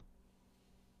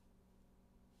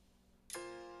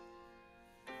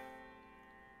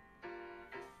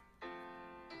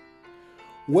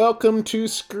Welcome to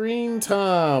Screen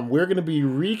Time. We're going to be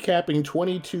recapping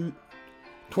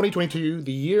 2022,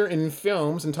 the year in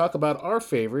films, and talk about our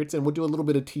favorites, and we'll do a little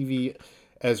bit of TV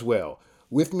as well.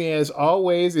 With me, as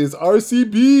always, is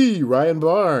RCB, Ryan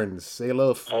Barnes. Say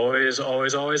hello. Always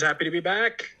happy to be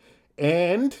back.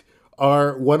 And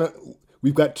our one,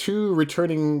 we've got two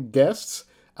returning guests,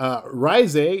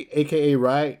 Rizay, aka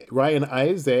Ryan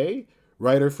Izay,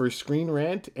 writer for Screen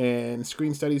Rant and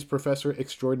Screen Studies professor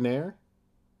extraordinaire.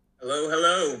 Hello,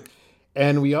 hello.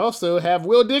 And we also have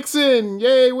Will Dixon.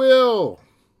 Yay, Will!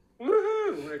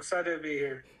 Woohoo! Excited to be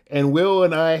here. And Will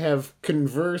and I have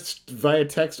conversed via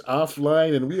text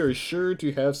offline, and we are sure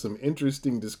to have some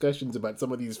interesting discussions about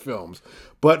some of these films.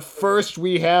 But first,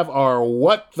 we have our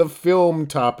What the Film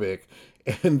topic,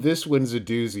 and this one's a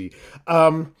doozy.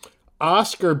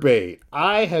 Oscar bait.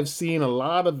 I have seen a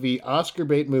lot of the Oscar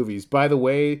bait movies. By the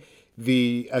way,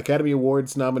 the Academy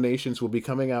Awards nominations will be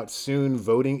coming out soon.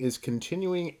 Voting is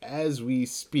continuing as we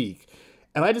speak.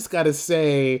 And I just got to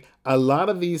say, a lot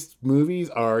of these movies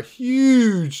are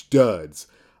huge duds.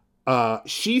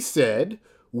 She Said,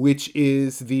 which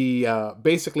is the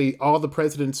basically all the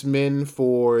President's Men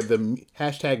for the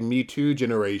hashtag Me Too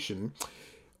generation,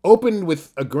 opened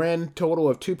with a grand total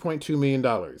of $2.2 million.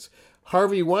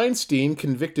 Harvey Weinstein,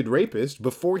 convicted rapist,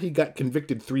 before he got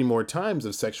convicted 3 more times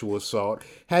of sexual assault,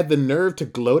 had the nerve to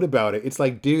gloat about it. It's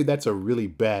like, dude, that's a really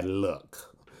bad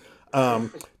look. The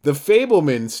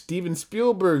Fableman, Steven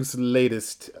Spielberg's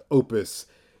latest opus,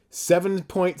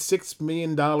 $7.6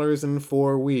 million in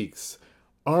 4 weeks.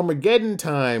 Armageddon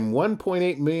Time,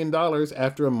 $1.8 million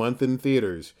after a month in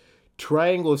theaters.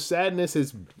 Triangle of Sadness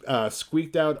has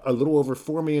squeaked out a little over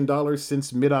 $4 million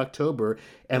since mid-October,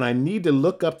 and I need to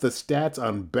look up the stats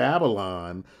on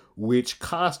Babylon, which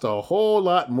cost a whole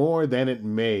lot more than it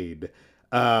made.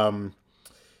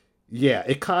 Yeah,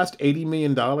 it cost $80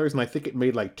 million, and I think it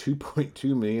made like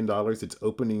 $2.2 million its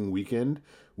opening weekend,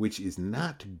 which is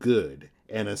not good.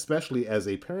 And especially as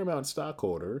a Paramount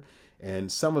stockholder,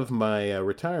 and some of my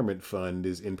retirement fund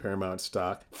is in Paramount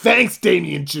stock. Thanks,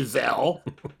 Damien Chazelle!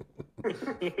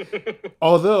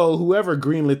 Although whoever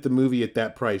greenlit the movie at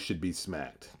that price should be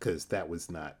smacked, because that was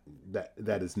not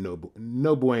that is no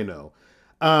bueno.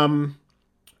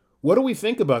 What do we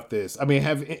think about this? I mean,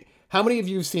 how many of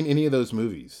you have seen any of those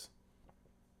movies?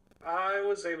 I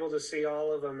was able to see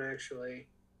all of them actually,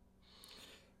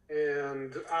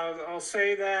 and I'll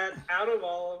say that out of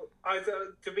all,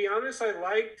 to be honest, I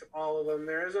liked all of them.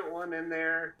 There isn't one in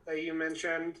there that you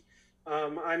mentioned.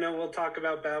 I know we'll talk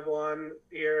about Babylon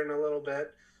here in a little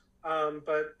bit,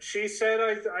 but She Said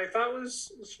I thought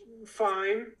was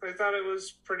fine. I thought it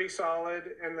was pretty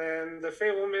solid, and then The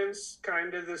Fableman's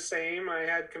kind of the same. I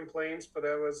had complaints, but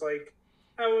I was like,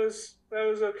 that was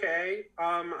okay.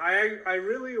 I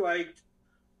really liked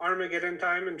Armageddon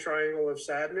Time and Triangle of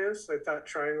Sadness. I thought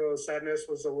Triangle of Sadness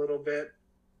was a little bit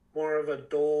more of a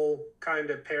dull kind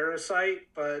of parasite,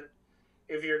 but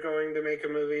if you're going to make a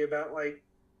movie about like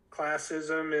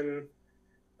classism and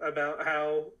about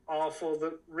how awful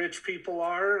the rich people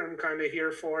are, I'm kind of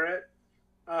here for it.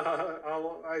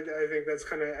 I think that's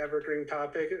kind of evergreen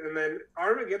topic. And then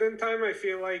Armageddon Time, I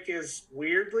feel like, is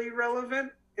weirdly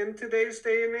relevant in today's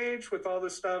day and age with all the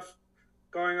stuff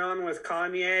going on with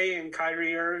Kanye and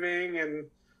Kyrie Irving, and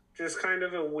just kind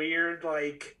of a weird,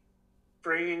 like,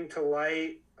 bringing to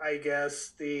light, I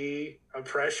guess, the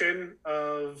oppression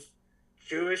of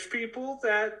Jewish people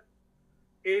that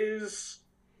is,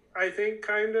 I think,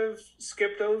 kind of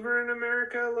skipped over in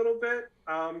America a little bit.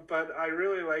 But I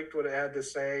really liked what it had to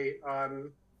say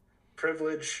on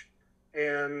privilege,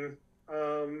 and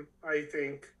I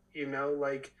think,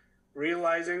 like,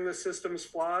 realizing the system's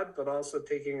flawed, but also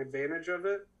taking advantage of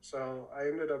it. So I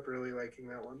ended up really liking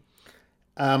that one.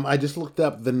 I just looked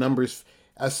up the numbers.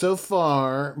 So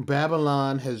far,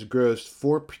 Babylon has grossed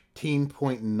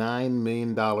 $14.9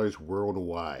 million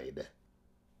worldwide.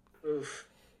 Oof.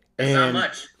 That's not And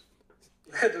much.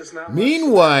 That is not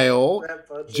meanwhile, much for that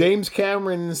budget. James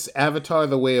Cameron's Avatar: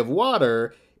 The Way of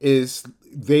Water is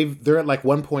they're at like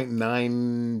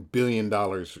 $1.9 billion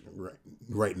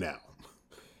right now.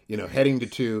 Heading to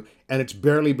 2, and it's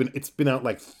been out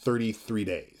like 33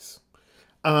 days.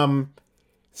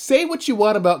 Say what you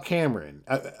want about Cameron.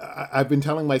 I've been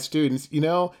telling my students,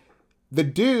 the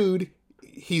dude,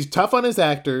 he's tough on his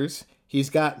actors. He's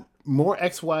got more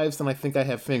ex-wives than I think I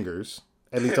have fingers,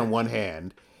 at least on one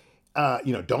hand.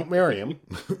 Don't marry him.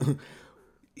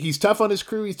 He's tough on his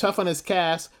crew. He's tough on his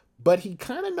cast, but he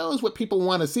kind of knows what people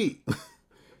want to see.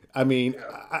 I mean,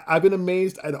 I've been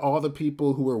amazed at all the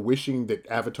people who are wishing that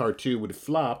Avatar 2 would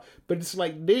flop, but it's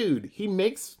like, dude, he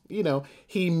makes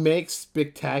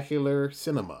spectacular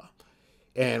cinema.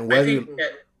 And I whether think you,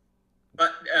 that,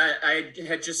 but I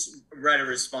had just read a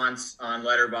response on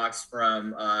Letterboxd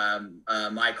from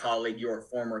my colleague, your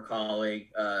former colleague,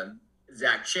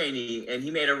 Zach Cheney, and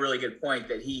he made a really good point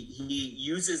that he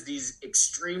uses these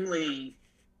extremely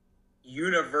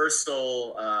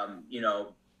universal,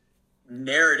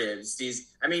 narratives.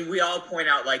 I mean, we all point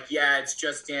out like, yeah, it's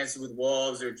just Dancing with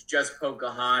Wolves, or it's just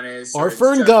Pocahontas, or or it's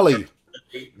Fern just Gully.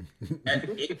 and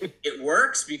it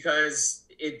works because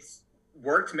it's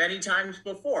worked many times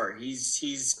before.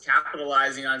 He's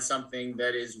capitalizing on something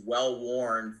that is well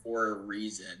worn for a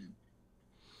reason.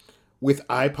 With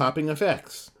eye-popping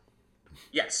effects.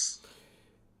 Yes.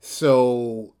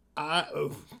 So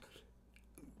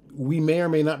we may or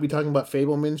may not be talking about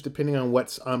Fablemans, depending on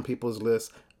what's on people's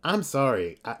lists. I'm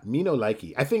sorry, me no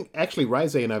likey. I think actually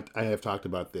Rize and I have talked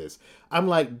about this. I'm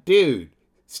like, dude,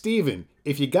 Steven,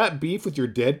 if you got beef with your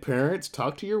dead parents,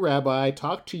 talk to your rabbi,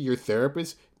 talk to your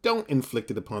therapist. Don't inflict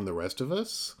it upon the rest of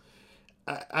us.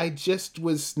 I just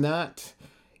was not,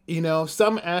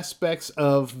 some aspects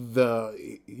of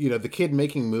the kid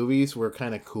making movies were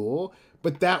kind of cool,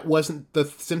 but that wasn't the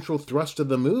central thrust of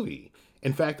the movie.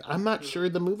 In fact, I'm not sure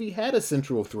the movie had a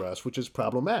central thrust, which is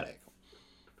problematic.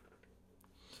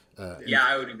 Yeah,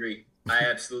 I would agree. I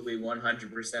absolutely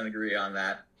 100% agree on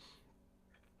that.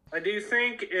 I do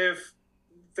think if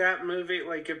that movie,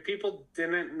 like if people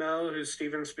didn't know who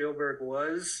Steven Spielberg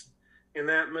was, and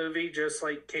that movie just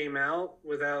like came out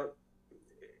without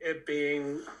it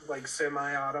being like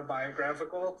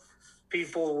semi-autobiographical,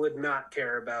 people would not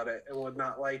care about it and would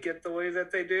not like it the way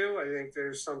that they do. I think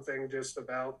there's something just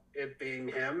about it being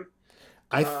him.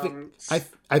 I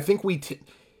think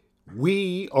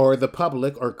we or the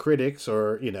public or critics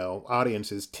or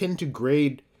audiences tend to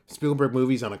grade Spielberg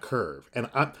movies on a curve, and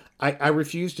I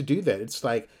refuse to do that. It's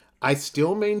like I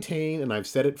still maintain, and I've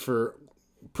said it for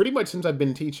pretty much since I've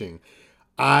been teaching.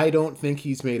 I don't think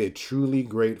he's made a truly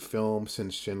great film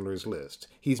since Schindler's List.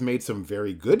 He's made some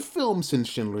very good films since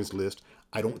Schindler's List.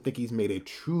 I don't think he's made a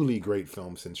truly great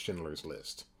film since Schindler's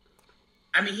List.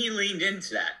 I mean, he leaned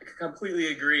into that. I completely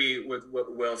agree with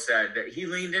what Will said. That he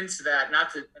leaned into that,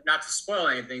 not to spoil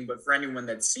anything, but for anyone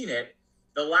that's seen it,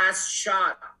 the last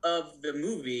shot of the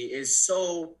movie is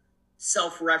so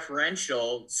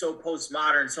self-referential, so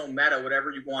postmodern, so meta,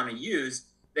 whatever you want to use,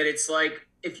 that it's like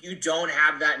if you don't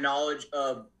have that knowledge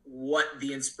of what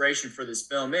the inspiration for this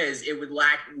film is, it would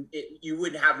lack. You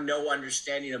would have no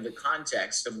understanding of the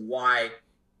context of why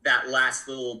that last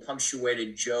little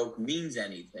punctuated joke means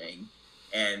anything.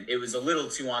 And it was a little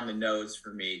too on the nose for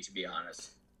me, to be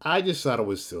honest. I just thought it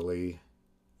was silly.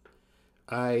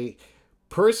 I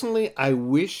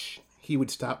wish he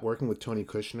would stop working with Tony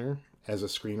Kushner as a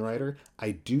screenwriter.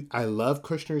 I love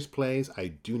Kushner's plays. I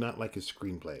do not like his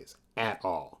screenplays at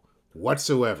all,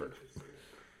 whatsoever.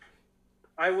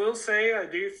 I will say I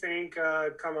do think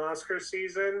come Oscar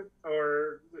season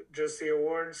or just the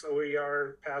awards, we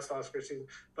are past Oscar season,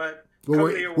 but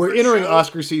we're entering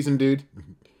Oscar season, dude.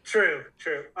 True.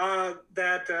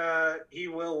 That he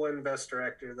will win Best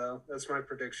Director, though. That's my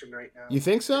prediction right now. You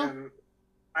think so? And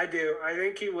I do. I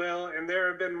think he will. And there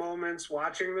have been moments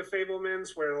watching The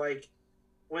Fablemans where, like,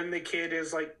 when the kid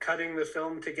is, like, cutting the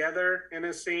film together in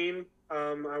a scene,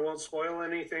 I won't spoil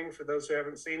anything for those who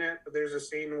haven't seen it, but there's a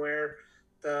scene where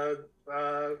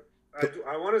I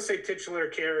want to say titular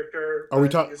character. Are we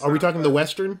talking the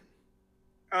Western?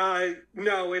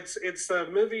 No, it's the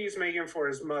movie he's making for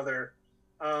his mother.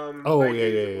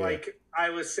 Yeah. Like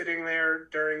I was sitting there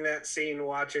during that scene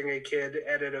watching a kid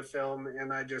edit a film,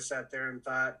 and I just sat there and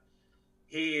thought,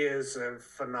 he is a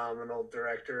phenomenal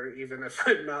director, even if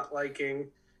I'm not liking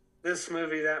this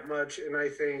movie that much. And I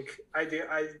think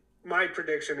my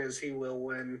prediction is he will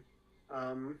win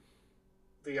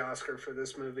the Oscar for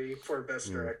this movie for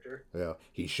Best Director. Yeah,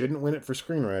 he shouldn't win it for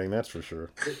screenwriting, that's for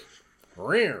sure.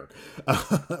 Rare.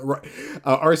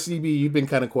 RCB, you've been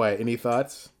kind of quiet. Any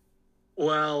thoughts?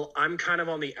 Well, I'm kind of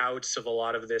on the outs of a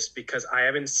lot of this because I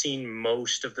haven't seen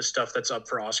most of the stuff that's up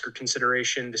for Oscar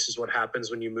consideration. This is what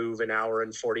happens when you move an hour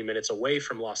and 40 minutes away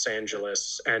from Los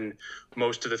Angeles, and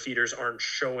most of the theaters aren't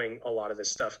showing a lot of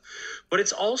this stuff. But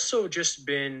it's also just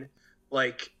been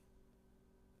like,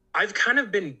 I've kind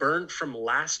of been burnt from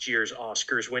last year's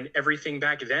Oscars when everything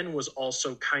back then was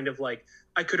also kind of like,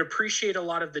 I could appreciate a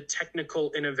lot of the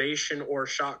technical innovation or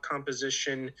shot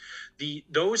composition,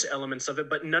 those elements of it,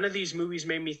 but none of these movies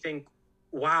made me think,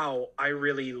 wow, I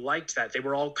really liked that. They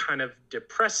were all kind of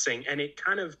depressing, and it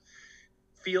kind of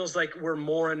feels like we're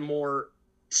more and more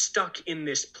stuck in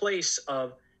this place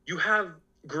of you have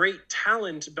great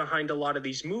talent behind a lot of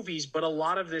these movies, but a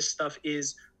lot of this stuff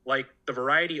is, like the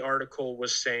Variety article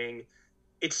was saying,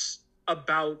 it's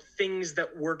about things that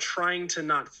we're trying to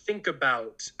not think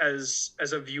about as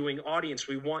a viewing audience.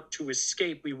 We want to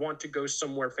escape. We want to go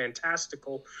somewhere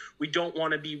fantastical. We don't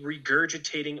want to be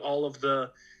regurgitating all of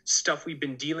the stuff we've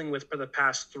been dealing with for the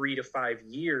past 3 to 5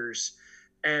 years.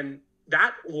 And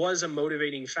that was a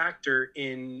motivating factor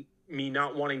in me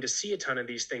not wanting to see a ton of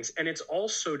these things. And it's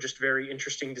also just very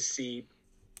interesting to see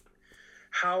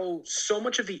how so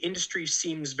much of the industry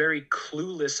seems very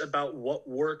clueless about what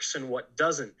works and what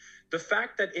doesn't. The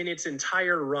fact that in its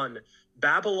entire run,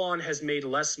 Babylon has made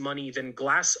less money than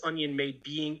Glass Onion made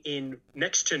being in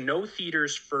next to no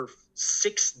theaters for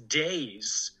 6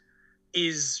 days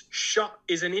is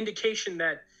an indication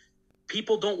that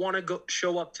people don't want to go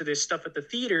show up to this stuff at the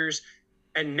theaters.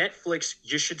 And Netflix,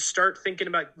 you should start thinking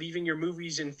about leaving your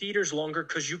movies in theaters longer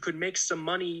because you could make some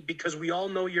money, because we all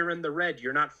know you're in the red.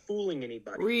 You're not fooling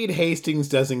anybody. Reed Hastings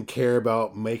doesn't care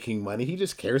about making money. He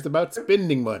just cares about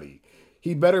spending money.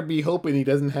 He better be hoping he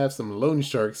doesn't have some loan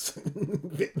sharks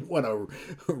want to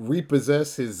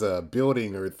repossess his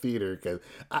building or theater, because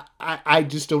I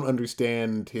just don't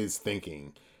understand his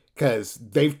thinking. Because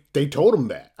they told him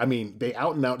that. I mean, they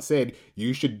out and out said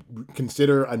you should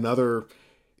consider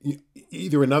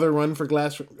either another run for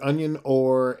Glass Onion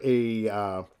or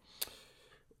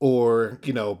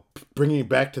bringing it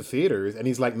back to theaters. And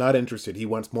he's like, not interested. He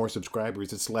wants more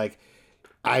subscribers. It's like,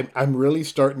 I'm really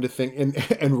starting to think, and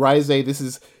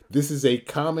Ryze, this is a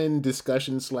common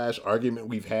discussion / argument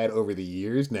we've had over the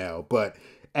years now, but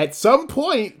at some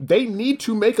point they need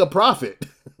to make a profit.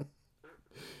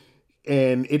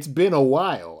 And it's been a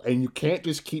while, and you can't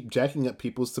just keep jacking up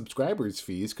people's subscribers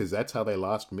fees, because that's how they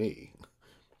lost me.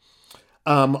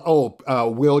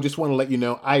 Will, just want to let you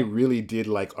know, I really did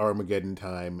like Armageddon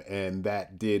Time, and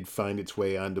that did find its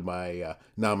way onto my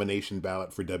nomination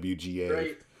ballot for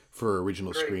WGA for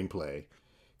original screenplay.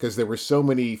 Because there were so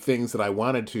many things that I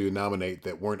wanted to nominate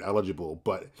that weren't eligible.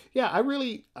 But yeah, I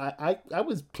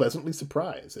was pleasantly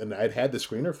surprised. And I'd had the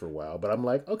screener for a while, but I'm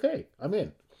like, okay, I'm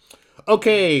in.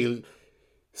 Okay,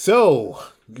 so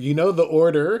you know the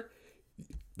order.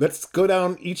 Let's go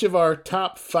down each of our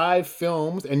top 5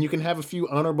 films, and you can have a few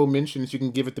honorable mentions you can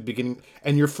give at the beginning,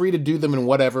 and you're free to do them in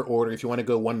whatever order. If you want to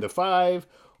go 1 to 5,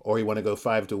 or you want to go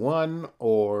 5 to 1,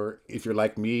 or if you're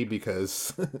like me,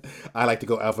 because I like to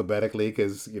go alphabetically,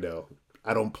 because,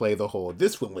 I don't play the whole,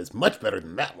 this one was much better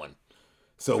than that one.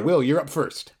 So, Will, you're up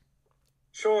first.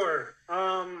 Sure.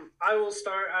 I will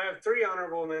start. I have 3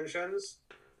 honorable mentions.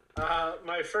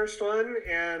 My first one,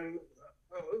 and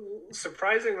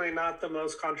surprisingly not the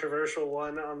most controversial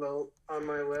one on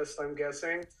my list, I'm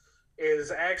guessing,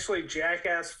 is actually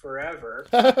Jackass Forever.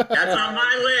 That's on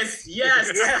my list.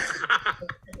 Yes. Yeah.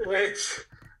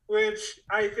 Which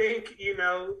I think,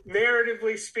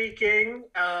 narratively speaking,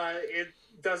 it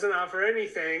doesn't offer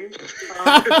anything.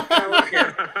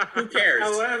 Who cares?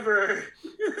 However,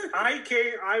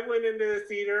 I went into the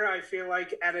theater, I feel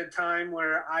like, at a time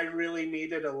where I really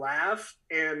needed a laugh.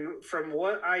 And from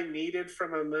what I needed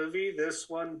from a movie, this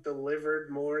one delivered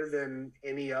more than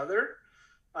any other.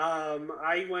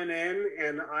 I went in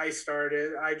and I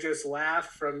just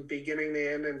laughed from beginning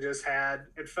to end, and just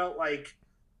it felt like,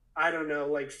 I don't know,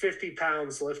 like 50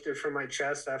 pounds lifted from my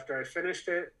chest after I finished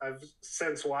it. I've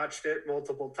since watched it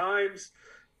multiple times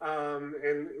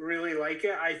and really like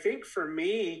it. I think for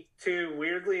me, too,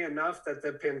 weirdly enough, that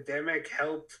the pandemic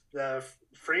helped the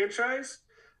franchise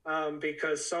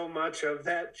because so much of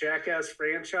that Jackass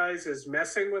franchise is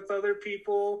messing with other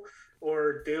people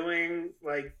or doing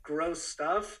like gross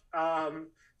stuff.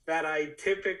 That I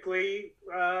typically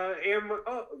I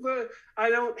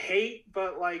don't hate,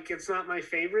 but like it's not my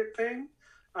favorite thing.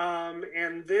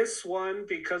 And this one,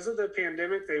 because of the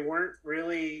pandemic, they weren't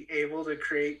really able to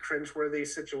create cringeworthy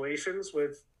situations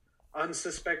with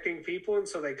unsuspecting people, and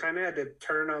so they kind of had to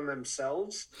turn on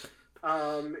themselves.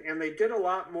 And they did a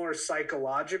lot more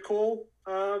psychological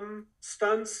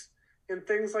stunts and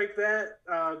things like that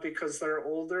because they're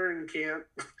older and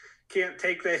can't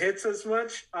take the hits as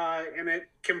much, and it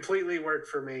completely worked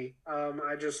for me.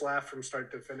 I just laughed from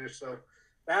start to finish, so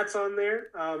that's on there.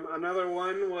 Another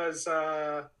one was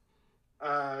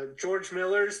George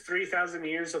Miller's 3,000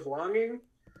 Years of Longing,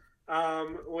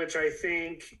 which I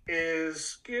think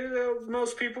is,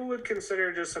 most people would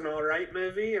consider just an all right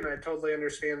movie, and I totally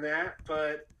understand that,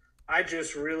 but I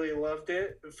just really loved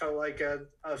it. It felt like a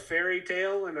fairy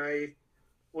tale, and I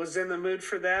was in the mood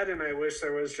for that, and I wish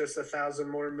there was just 1,000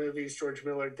 more movies George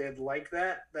Miller did like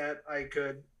that I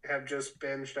could have just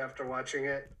binged after watching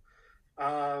it.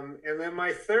 And then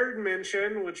my third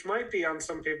mention, which might be on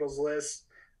some people's lists,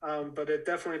 but it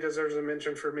definitely deserves a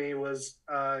mention for me, was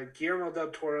Guillermo del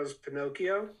Toro's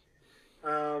Pinocchio.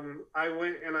 I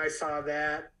went and I saw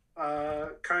that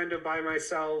kind of by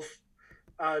myself,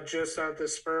 just at the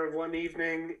spur of one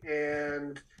evening,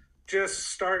 and just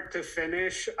start to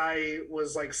finish, I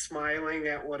was like smiling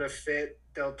at what a fit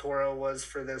Del Toro was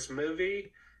for this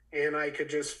movie, and I could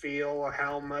just feel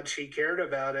how much he cared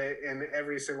about it in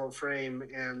every single frame,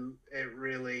 and it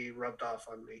really rubbed off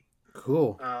on me.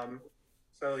 Cool.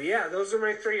 So yeah, those are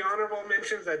my three honorable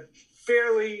mentions. I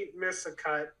barely missed a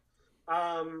cut.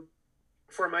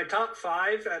 For my top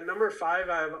five, at number five,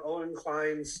 I have Owen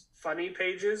Klein's Funny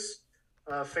Pages,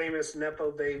 famous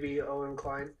Nepo baby Owen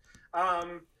Klein.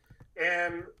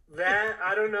 And that,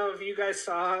 I don't know if you guys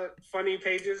saw Funny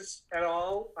Pages at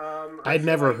all. I'd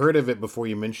never heard of it before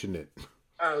you mentioned it.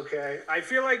 Okay. I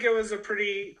feel like it was a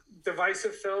pretty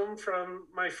divisive film from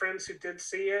my friends who did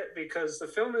see it, because the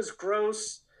film is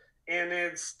gross and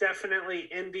it's definitely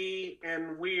indie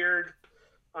and weird,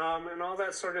 and all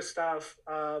that sort of stuff.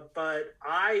 But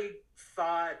I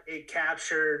thought it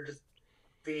captured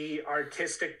the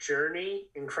artistic journey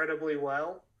incredibly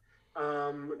well,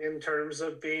 in terms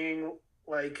of being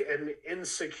like an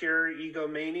insecure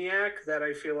egomaniac that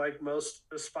I feel like most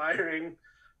aspiring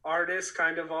artists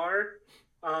kind of are.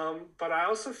 But I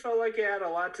also felt like it had a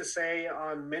lot to say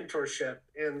on mentorship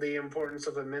and the importance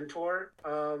of a mentor.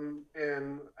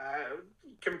 And I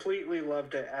completely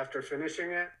loved it after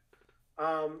finishing it.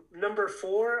 Number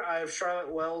four, I have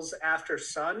Charlotte Wells' After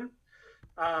Sun,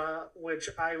 which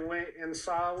I went and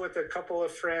saw with a couple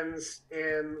of friends,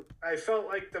 and I felt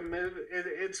like the movie,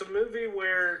 it's a movie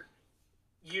where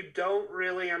you don't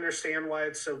really understand why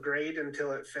it's so great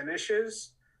until it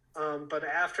finishes. But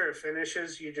after it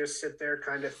finishes, you just sit there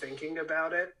kind of thinking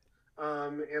about it.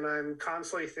 And I'm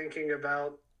constantly thinking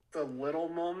about the little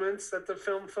moments that the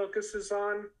film focuses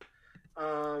on.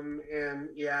 And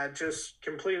yeah, it just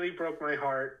completely broke my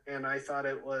heart. And I thought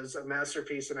it was a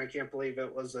masterpiece, and I can't believe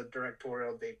it was a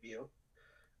directorial debut.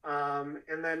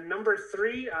 And then number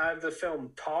three, I have the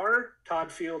film Tar,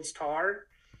 Todd Field's Tar,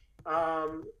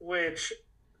 which,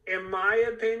 in my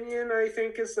opinion, I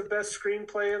think is the best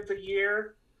screenplay of the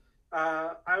year.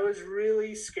 I was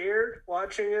really scared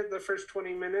watching it the first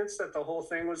 20 minutes that the whole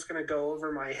thing was going to go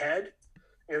over my head.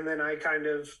 And then I kind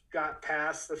of got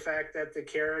past the fact that the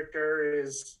character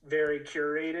is very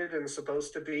curated and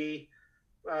supposed to be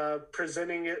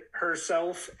presenting it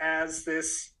herself as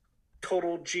this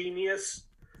total genius.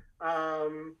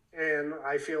 And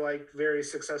I feel like very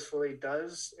successfully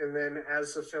does. And then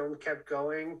as the film kept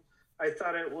going, I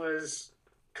thought it was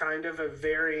kind of a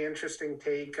very interesting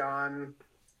take on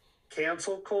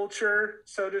cancel culture,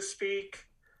 so to speak.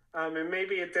 And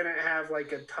maybe it didn't have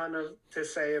like a ton of to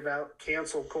say about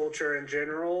cancel culture in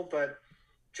general, but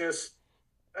just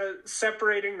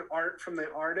separating the art from the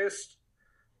artist,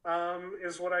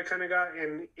 is what I kind of got,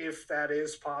 and if that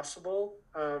is possible.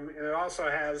 And it also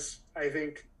has, I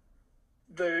think,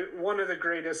 the one of the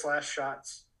greatest last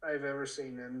shots I've ever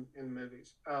seen in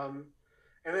movies.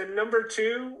 And then number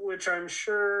two, which I'm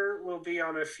sure will be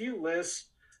on a few lists,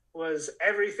 was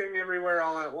Everything Everywhere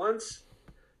All at Once.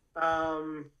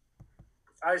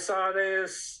 I saw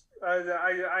this.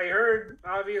 I heard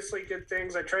obviously good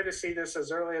things. I tried to see this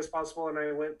as early as possible, and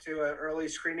I went to an early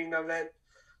screening of it.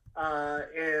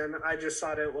 And I just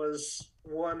thought it was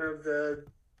one of the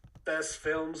best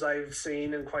films I've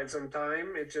seen in quite some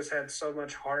time. It just had so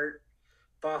much heart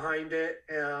behind it.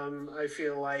 I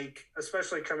feel like,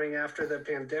 especially coming after the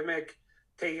pandemic,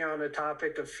 taking on a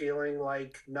topic of feeling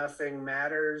like nothing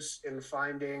matters and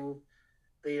finding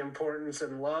the importance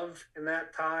in love in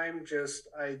that time, just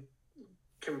I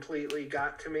completely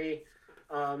got to me.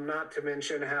 Not to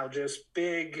mention how just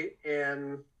big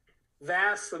and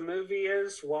vast the movie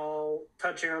is, while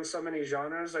touching on so many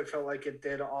genres. I felt like it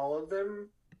did all of them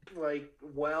like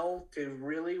well to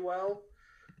really well.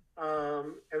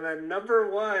 And then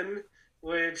number one,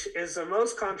 which is the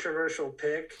most controversial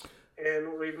pick,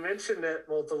 and we've mentioned it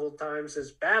multiple times,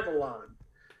 is Babylon.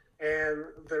 And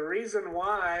the reason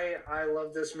why I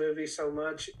love this movie so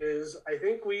much is I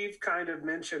think we've kind of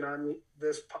mentioned on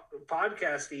this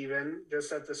podcast, even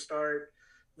just at the start,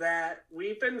 that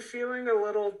we've been feeling a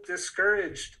little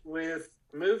discouraged with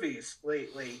movies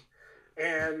lately.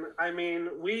 And I mean,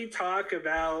 we talk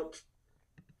about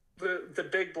the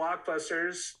big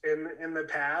blockbusters in the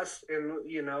past, and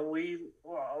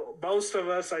most of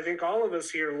us, I think all of us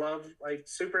here, love like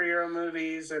superhero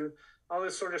movies and all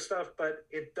this sort of stuff, but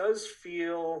it does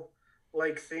feel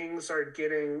like things are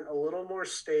getting a little more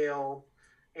stale.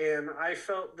 And I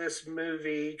felt this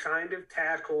movie kind of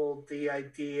tackled the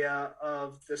idea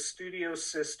of the studio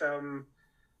system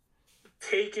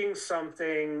taking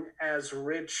something as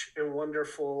rich and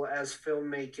wonderful as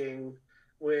filmmaking,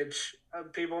 which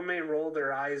people may roll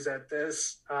their eyes at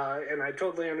this, and I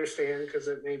totally understand because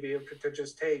it may be a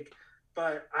pretentious take,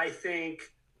 but I think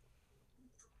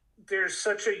there's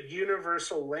such a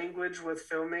universal language with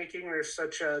filmmaking. There's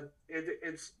such a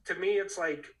it's to me it's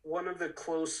like one of the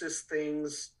closest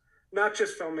things, not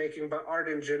just filmmaking but art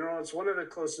in general. It's one of the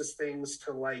closest things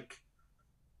to like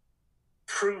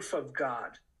proof of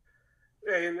God.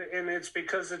 And it's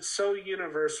because it's so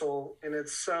universal, and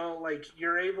it's so like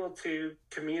you're able to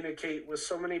communicate with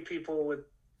so many people with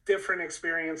different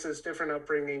experiences, different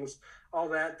upbringings, all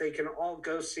that. They can all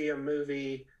go see a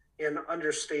movie and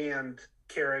understand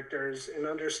characters and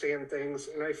understand things.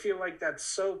 And I feel like that's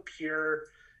so pure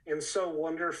and so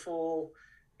wonderful,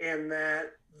 and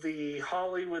that the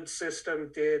Hollywood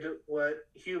system did what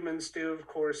humans do, of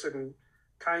course, and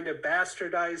kind of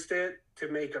bastardized it to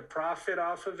make a profit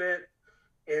off of it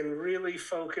and really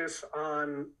focus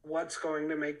on what's going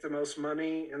to make the most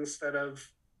money instead of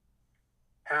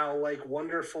how like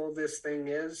wonderful this thing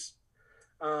is.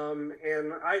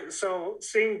 So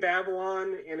seeing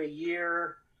Babylon in a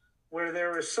year where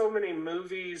there were so many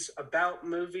movies about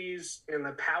movies and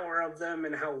the power of them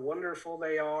and how wonderful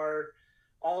they are,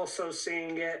 also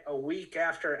seeing it a week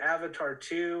after Avatar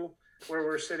 2, where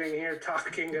we're sitting here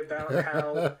talking about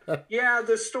how, yeah,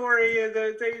 the story,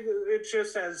 it's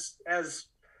just as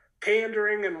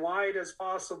pandering and wide as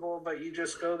possible, but you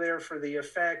just go there for the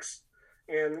effects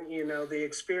and, you know, the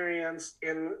experience.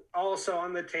 And also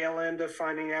on the tail end of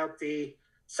finding out the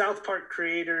South Park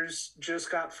creators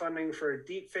just got funding for a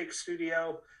deepfake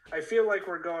studio. I feel like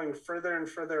we're going further and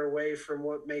further away from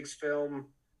what makes film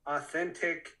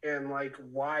authentic and like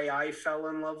why I fell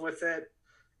in love with it.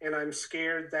 And I'm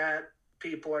scared that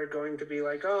people are going to be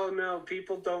like, oh no,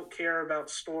 people don't care about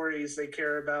stories. They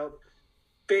care about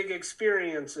big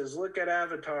experiences. Look at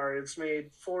Avatar. It's made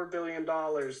 $4 billion,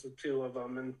 the two of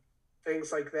them, and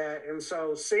things like that. And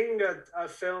so seeing a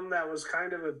film that was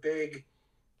kind of a big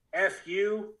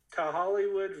FU to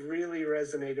Hollywood really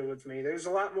resonated with me. There's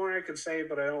a lot more I could say,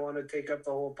 but I don't want to take up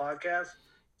the whole podcast.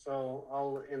 So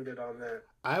I'll end it on that.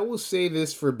 I will say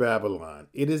this for Babylon.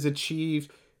 It has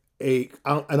achieved an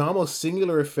almost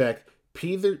singular effect.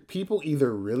 People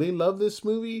either really love this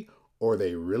movie or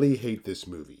they really hate this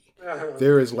movie.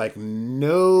 There is like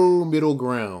no middle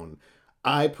ground.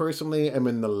 I personally am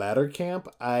in the latter camp.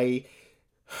 I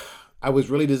was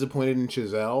really disappointed in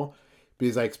Chazelle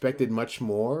because I expected much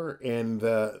more, and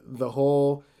the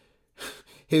whole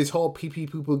his whole pee pee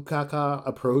poo poo caca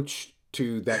approach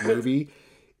to that movie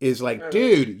is like,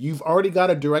 dude, you've already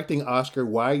got a directing Oscar.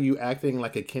 Why are you acting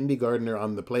like a kindergartner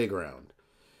on the playground?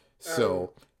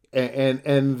 So.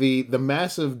 And the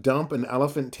massive dump an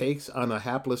elephant takes on a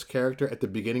hapless character at the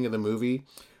beginning of the movie,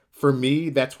 for me,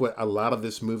 that's what a lot of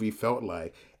this movie felt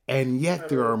like. And yet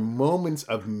there are moments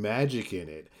of magic in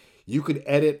it. You could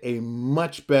edit a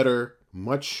much better,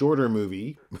 much shorter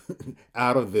movie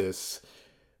out of this,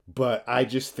 but I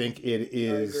just think it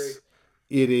is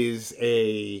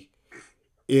a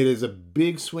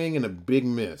big swing and a big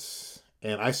miss.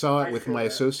 And I saw it with my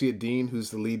associate dean, who's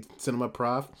the lead cinema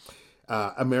prof.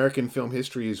 American film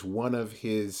history is one of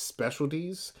his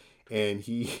specialties, and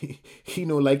he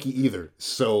no like it either.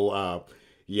 So I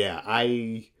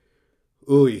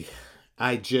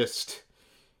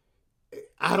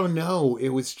don't know. It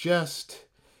was just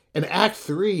an Act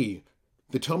 3,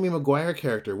 the Tobey Maguire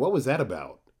character. What was that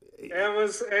about? It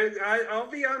was, and I'll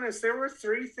be honest, there were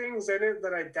 3 things in it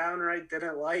that I downright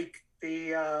didn't like.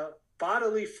 The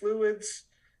bodily fluids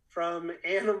from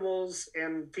animals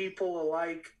and people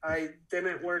alike, I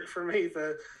didn't work for me.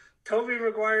 The Tobey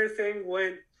Maguire thing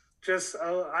went just,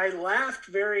 I laughed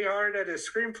very hard at his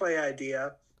screenplay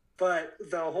idea, but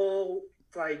the whole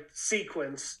like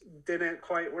sequence didn't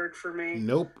quite work for me.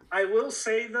 Nope. I will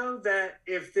say though that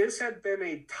if this had been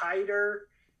a tighter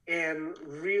and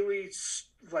really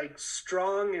like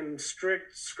strong and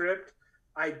strict script,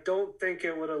 I don't think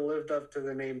it would have lived up to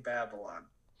the name Babylon.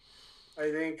 I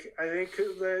think,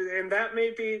 and that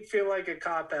may feel like a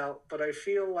cop out, but I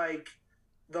feel like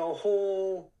the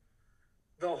whole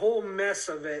mess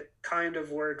of it kind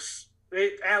of works.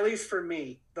 At least for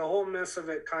me, the whole mess of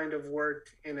it kind of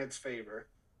worked in its favor.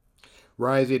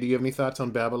 Ryan Izay, do you have any thoughts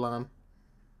on Babylon?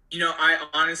 You know,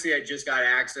 I just got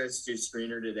access to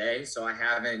Screener today, so I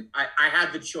haven't. I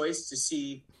had the choice to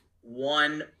see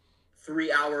one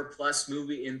 3-hour plus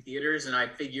movie in theaters, and I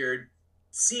figured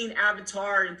seeing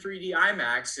Avatar in 3D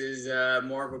IMAX is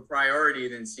more of a priority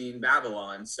than seeing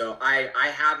Babylon. So I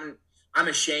haven't. I'm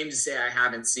ashamed to say I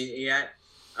haven't seen it yet.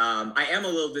 I am a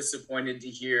little disappointed to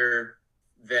hear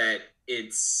that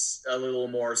it's a little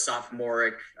more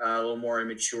sophomoric, a little more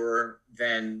immature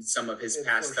than some of his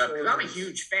past stuff. Because I'm a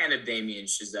huge fan of Damien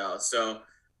Chazelle, so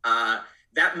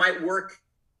that might work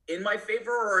in my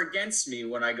favor or against me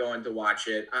when I go in to watch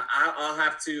it. I'll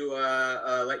have to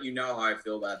let you know how I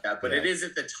feel about that. But it is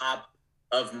at the top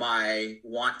of my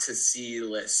want to see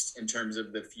list in terms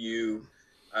of the few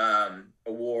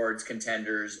awards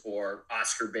contenders or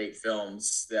Oscar bait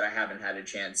films that I haven't had a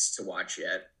chance to watch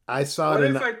yet. I saw what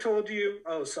it. If I told you?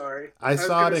 Oh, sorry. I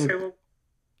saw it in.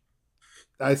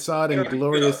 I saw it in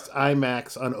glorious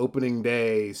IMAX on opening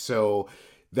day, so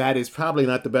that is probably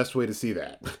not the best way to see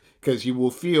that, because you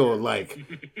will feel like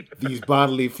these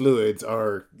bodily fluids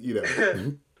are,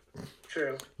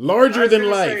 true, larger than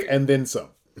life, and then some.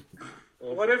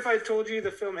 What if I told you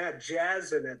the film had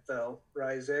jazz in it, though,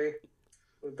 Izay?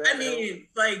 I mean,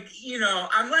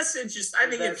 unless it's just, I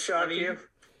think it's funny.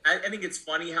 I think it's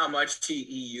funny how much he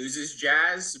uses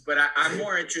jazz, but I'm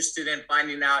more interested in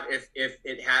finding out if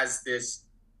it has this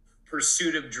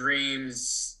pursuit of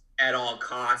dreams at all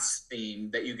costs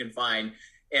theme that you can find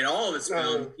in all of his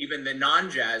films, even the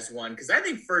non-jazz one. Because I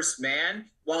think First Man,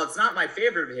 while it's not my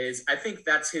favorite of his, I think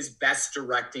that's his best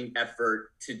directing effort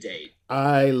to date.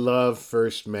 I love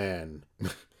First Man.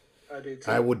 I do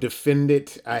too. I will defend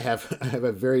it. I have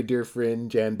a very dear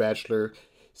friend, Jan Batchelor,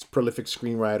 prolific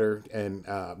screenwriter and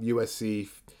USC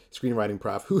screenwriting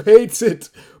prof, who hates it,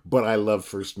 but I love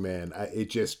First Man. It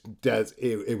just does.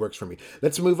 It works for me.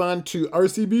 Let's move on to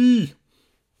RCB.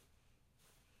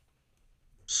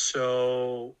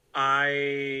 So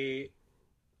my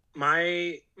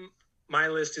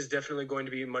list is definitely going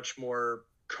to be much more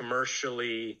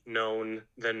commercially known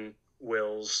than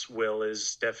Will's. Will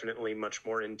is definitely much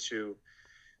more into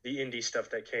the indie stuff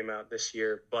that came out this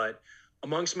year. But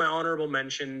amongst my honorable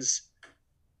mentions,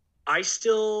 I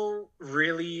still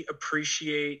really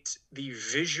appreciate the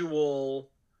visual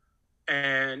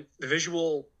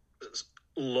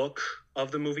look of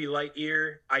the movie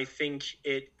Lightyear. I think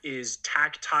it is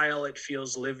tactile. It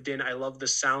feels lived in. I love the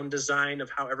sound design of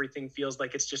how everything feels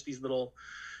like it's just these little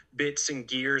bits and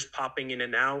gears popping in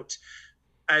and out.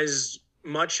 As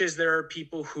much as there are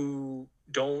people who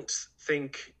don't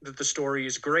think that the story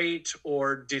is great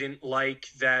or didn't like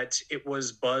that it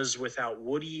was Buzz without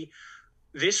Woody,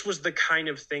 this was the kind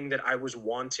of thing that I was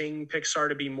wanting Pixar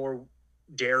to be more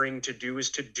daring to do, is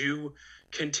to do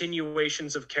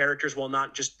continuations of characters while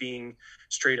not just being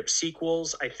straight up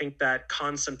sequels. I think that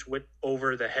concept went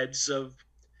over the heads of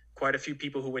quite a few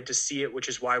people who went to see it, which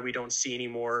is why we don't see any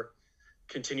more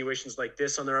continuations like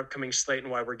this on their upcoming slate and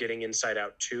why we're getting Inside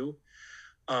Out 2.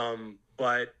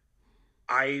 But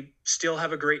I still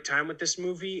have a great time with this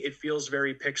movie. It feels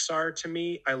very Pixar to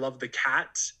me. I love the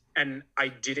cat, and I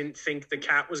didn't think the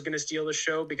cat was going to steal the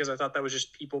show because I thought that was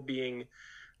just people being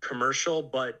commercial,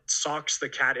 but Socks the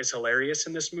cat is hilarious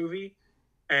in this movie,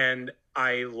 and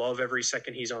I love every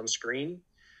second he's on screen.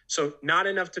 So not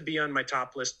enough to be on my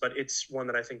top list, but it's one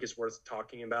that I think is worth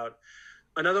talking about.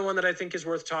 Another one that I think is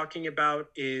worth talking about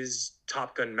is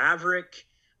Top Gun Maverick.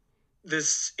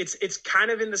 It's kind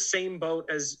of in the same boat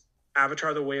as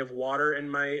Avatar: The Way of Water, in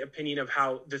my opinion, of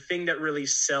how the thing that really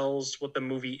sells what the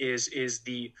movie is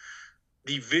the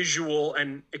visual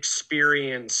and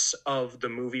experience of the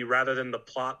movie rather than the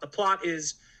plot. The plot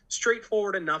is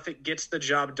straightforward enough. It gets the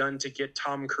job done to get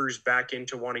Tom Cruise back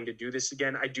into wanting to do this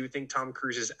again. I do think Tom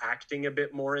Cruise is acting a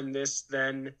bit more in this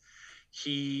than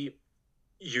he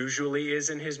usually is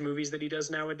in his movies that he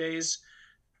does nowadays.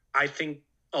 I think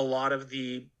a lot of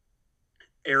the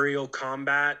aerial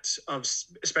combat, of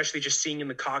especially just seeing in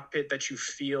the cockpit, that you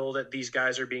feel that these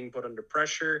guys are being put under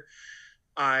pressure.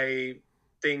 I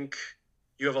think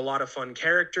you have a lot of fun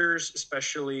characters,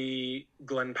 especially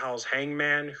Glenn Powell's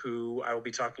Hangman, who I will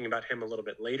be talking about him a little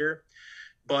bit later.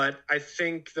 But I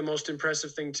think the most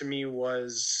impressive thing to me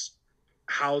was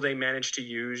how they managed to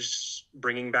use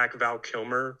bringing back Val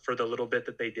Kilmer for the little bit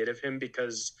that they did of him,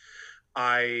 because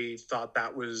I thought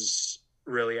that was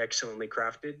really excellently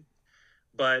crafted.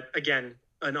 But again,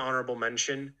 an honorable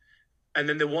mention. And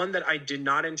then the one that I did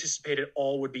not anticipate at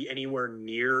all would be anywhere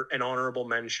near an honorable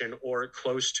mention or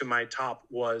close to my top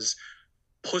was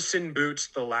Puss in Boots: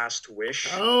 The Last Wish.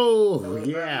 Oh,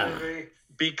 yeah.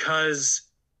 Because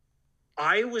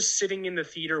I was sitting in the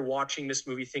theater watching this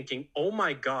movie thinking, oh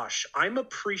my gosh, I'm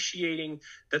appreciating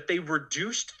that they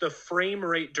reduced the frame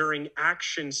rate during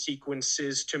action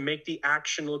sequences to make the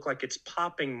action look like it's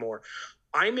popping more.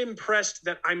 I'm impressed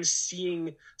that I'm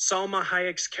seeing Salma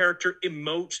Hayek's character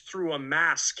emote through a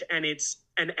mask and it's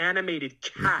an animated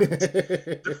cat.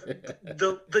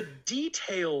 The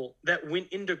detail that went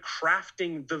into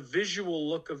crafting the visual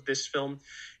look of this film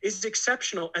is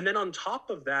exceptional. And then on top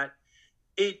of that,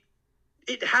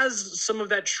 it has some of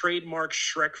that trademark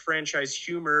Shrek franchise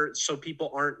humor, so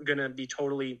people aren't going to be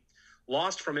totally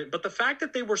lost from it. But the fact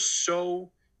that they were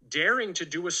so daring to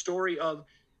do a story of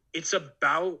it's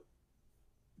about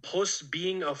Puss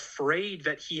being afraid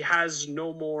that he has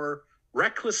no more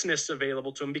recklessness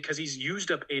available to him because he's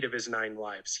used up 8 of his 9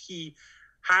 lives. He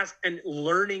has, and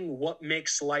learning what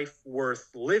makes life worth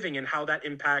living and how that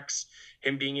impacts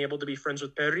him being able to be friends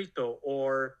with Perrito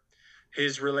or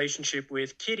his relationship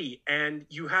with Kitty. And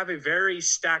you have a very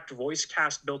stacked voice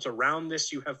cast built around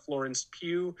this. You have Florence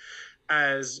Pugh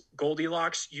as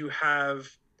Goldilocks. You have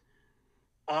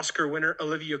Oscar winner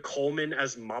Olivia Colman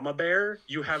as Mama Bear.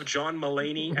 You have John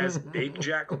Mulaney as Big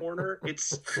Jack Horner. It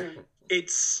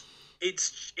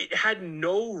had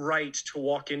no right to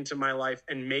walk into my life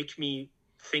and make me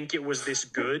think it was this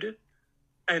good.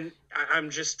 And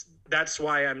that's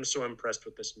why I'm so impressed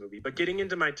with this movie. But getting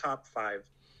into my top 5,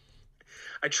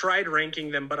 I tried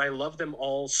ranking them, but I love them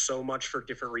all so much for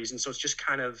different reasons. So it's just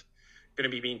kind of going to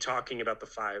be me talking about the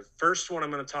 5. First one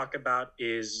I'm going to talk about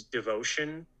is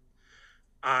Devotion.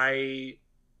 I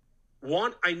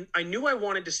knew I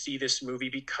wanted to see this movie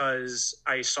because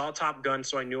I saw Top Gun,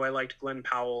 so I knew I liked Glenn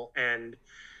Powell, and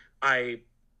I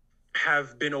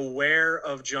have been aware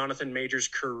of Jonathan Majors'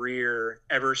 career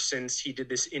ever since he did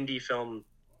this indie film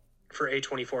for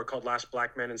A24 called Last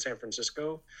Black Man in San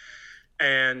Francisco.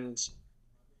 And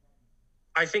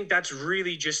I think that's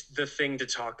really just the thing to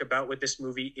talk about with this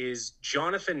movie is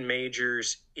Jonathan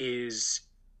Majors is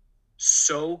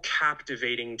so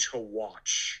captivating to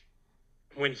watch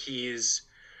when he is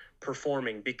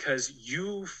performing because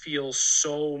you feel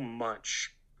so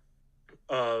much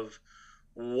of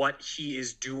what he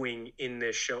is doing in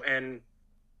this show. And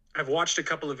I've watched a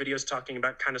couple of videos talking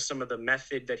about kind of some of the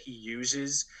method that he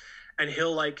uses, and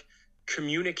he'll like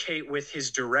communicate with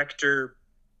his director,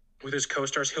 with his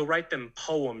co-stars. He'll write them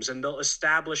poems and they'll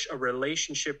establish a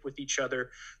relationship with each other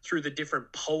through the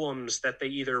different poems that they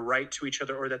either write to each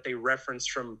other or that they reference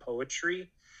from poetry.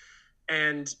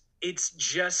 And it's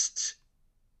just,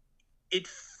 it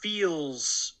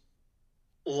feels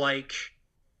like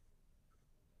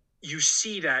you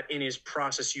see that in his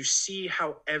process. You see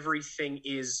how everything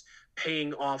is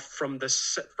paying off from the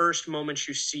first moment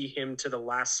you see him to the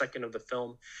last second of the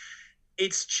film.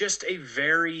 It's just a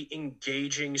very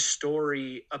engaging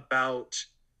story about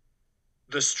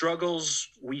the struggles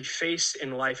we face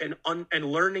in life and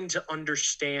learning to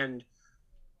understand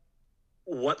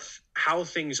how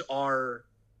things are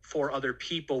for other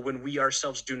people when we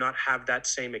ourselves do not have that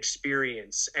same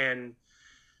experience. And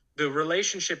the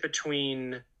relationship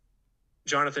between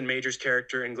Jonathan Majors'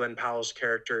 character and Glenn Powell's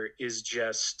character is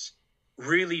just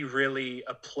really, really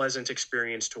a pleasant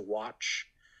experience to watch.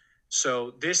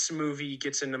 So this movie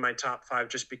gets into my top 5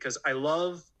 just because I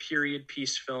love period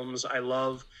piece films. I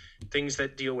love things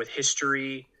that deal with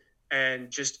history, and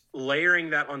just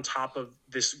layering that on top of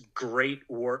this great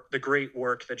work, the great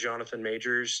work that Jonathan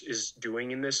Majors is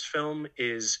doing in this film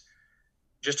is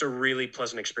just a really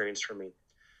pleasant experience for me.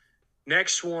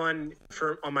 Next one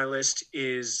on my list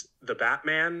is The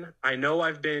Batman. I know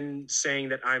I've been saying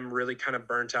that I'm really kind of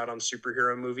burnt out on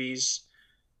superhero movies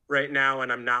right now,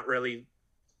 and I'm not really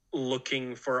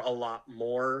looking for a lot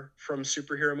more from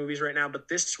superhero movies right now. But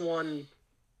this one,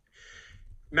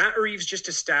 Matt Reeves just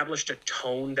established a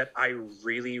tone that I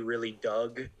really, really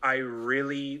dug. I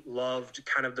really loved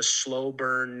kind of the slow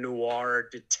burn noir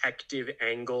detective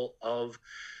angle of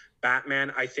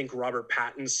Batman. I think Robert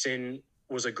Pattinson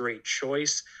was a great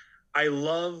choice. I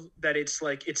love that it's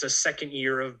a second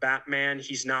year of Batman.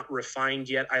 He's not refined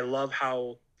yet. I love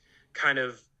how kind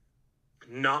of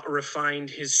not refined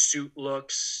his suit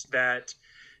looks, that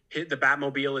the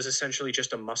Batmobile is essentially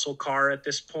just a muscle car at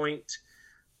this point.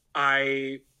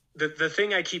 The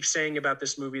thing I keep saying about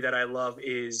this movie that I love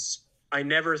is I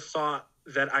never thought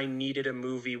that I needed a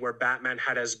movie where Batman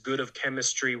had as good of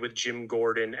chemistry with Jim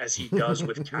Gordon as he does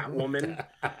with Catwoman,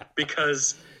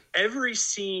 because every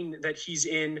scene that he's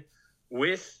in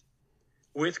with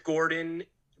Gordon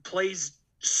plays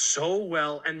so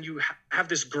well, and you have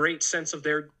this great sense of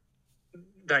their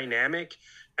dynamic.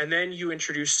 And then you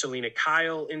introduce Selena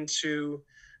Kyle into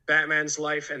Batman's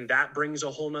life, and that brings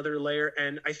a whole nother layer.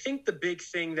 And I think the big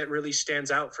thing that really stands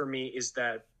out for me is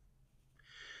that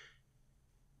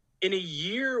in a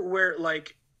year where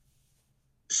like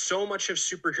so much of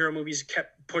superhero movies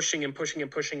kept pushing and pushing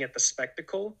and pushing at the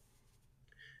spectacle,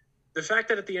 the fact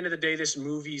that at the end of the day, this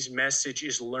movie's message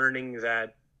is learning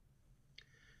that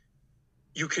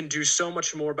you can do so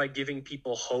much more by giving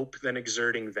people hope than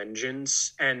exerting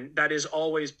vengeance. And that is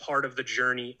always part of the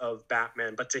journey of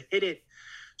Batman. But to hit it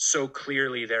so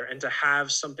clearly there, and to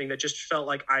have something that just felt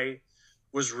like I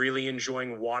was really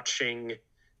enjoying watching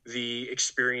the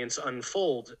experience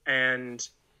unfold. And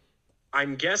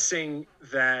I'm guessing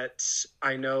that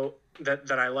I know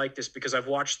that I like this because I've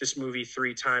watched this movie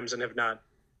 3 times and have not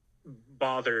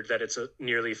bothered that it's a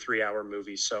nearly 3-hour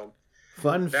movie. So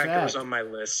Fun that fact, goes on my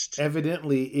list.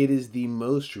 evidently it is the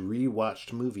most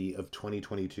rewatched movie of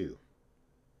 2022.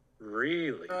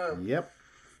 Really? Yep.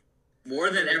 More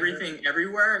than Everything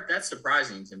Everywhere? That's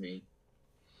surprising to me.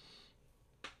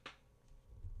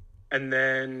 And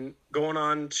then going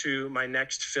on to my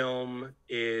next film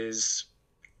is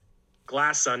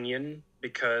Glass Onion,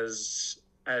 because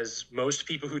as most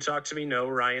people who talk to me know,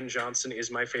 Ryan Johnson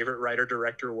is my favorite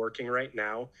writer-director working right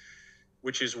now,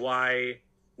 which is why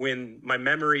when my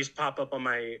memories pop up on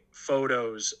my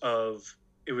photos of,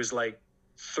 it was like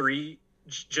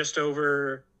just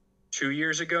over 2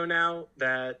 years ago now,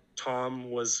 that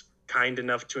Tom was kind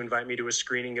enough to invite me to a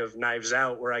screening of Knives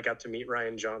Out where I got to meet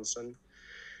Ryan Johnson.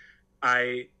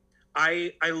 I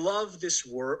love this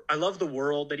world. I love the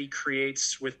world that he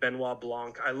creates with Benoit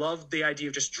Blanc. I love the idea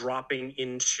of just dropping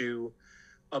into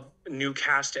a new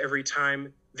cast every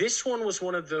time. This one was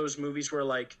one of those movies where,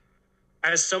 like,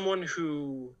 as someone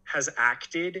who has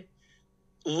acted,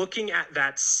 looking at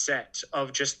that set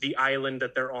of just the island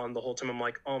that they're on the whole time, I'm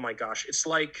like, oh my gosh, it's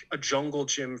like a jungle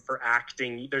gym for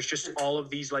acting. There's just all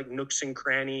of these like nooks and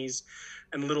crannies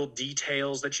and little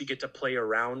details that you get to play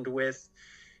around with.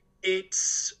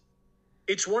 It's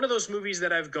one of those movies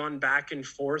that I've gone back and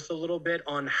forth a little bit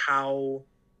on how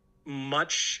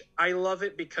much I love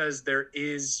it, because there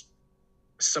is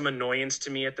some annoyance to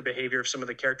me at the behavior of some of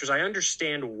the characters. I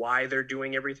understand why they're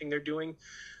doing everything they're doing,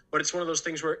 but it's one of those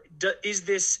things where is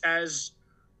this as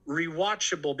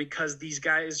rewatchable because these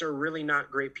guys are really not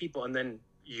great people? And then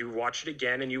you watch it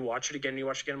again and you watch it again and you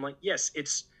watch it again. I'm like, yes,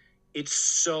 it's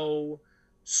so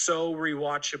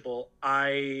rewatchable.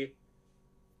 I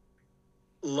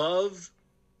love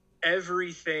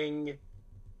everything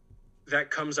that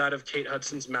comes out of Kate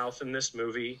Hudson's mouth in this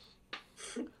movie.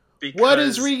 What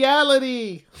is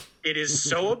reality? It is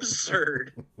so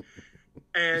absurd.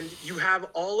 And you have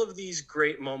all of these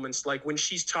great moments, like when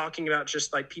she's talking about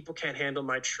just like, people can't handle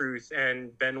my truth.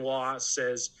 And Benoit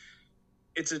says,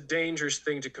 it's a dangerous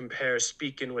thing to compare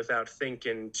speaking without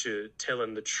thinking to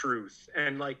telling the truth.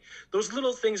 And like those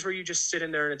little things where you just sit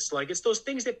in there and it's like, it's those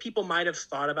things that people might have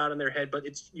thought about in their head, but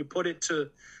you put it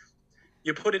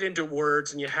into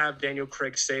words and you have Daniel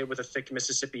Craig say it with a thick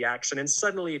Mississippi accent, and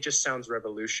suddenly it just sounds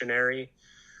revolutionary.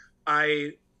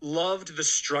 I loved the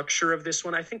structure of this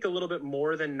one, I think a little bit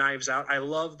more than Knives Out. I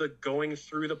love the going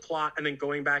through the plot and then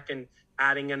going back and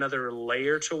adding another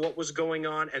layer to what was going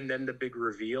on, and then the big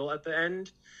reveal at the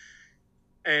end.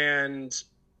 And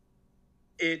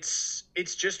it's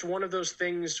just one of those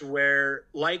things where,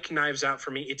 like Knives Out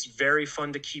for me, it's very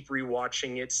fun to keep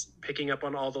rewatching. It's picking up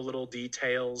on all the little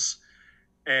details.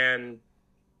 And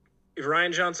if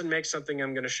Ryan Johnson makes something,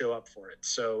 I'm going to show up for it.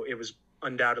 So it was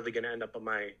undoubtedly going to end up on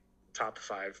my top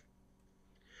 5.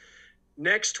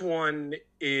 Next one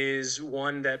is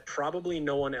one that probably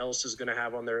no one else is going to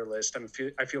have on their list.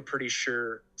 I feel pretty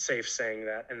safe saying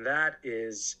that. And that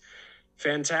is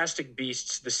Fantastic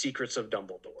Beasts: The Secrets of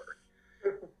Dumbledore.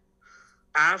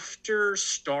 After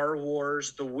Star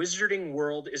Wars, the Wizarding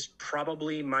World is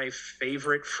probably my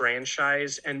favorite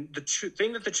franchise. And the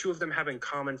thing that the two of them have in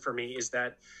common for me is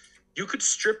that you could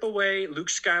strip away Luke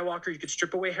Skywalker, you could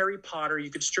strip away Harry Potter, you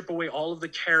could strip away all of the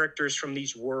characters from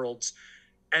these worlds,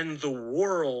 and the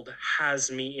world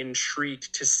has me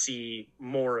intrigued to see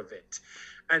more of it.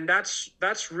 And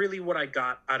that's really what I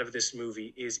got out of this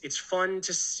movie. Is it's fun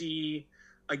to see,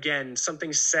 again,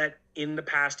 something set in the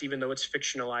past, even though it's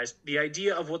fictionalized. The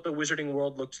idea of what the Wizarding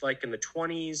World looked like in the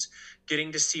 20s,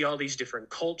 getting to see all these different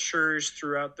cultures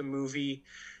throughout the movie.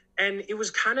 And it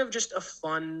was kind of just a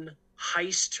fun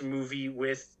heist movie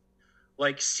with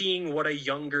like seeing what a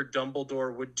younger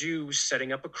Dumbledore would do,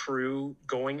 setting up a crew,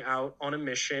 going out on a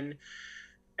mission.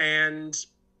 And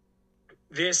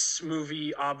this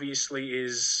movie obviously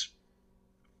is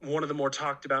one of the more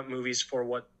talked about movies for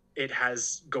what it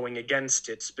has going against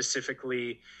it,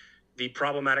 specifically the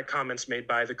problematic comments made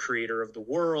by the creator of the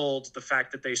world, the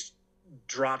fact that they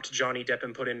dropped Johnny Depp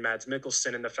and put in Mads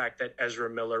Mikkelsen, and the fact that Ezra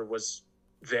Miller was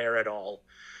there at all.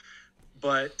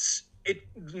 But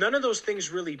none of those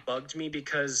things really bugged me,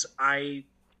 because I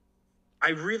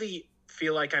really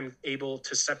feel like I'm able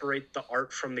to separate the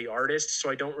art from the artist, so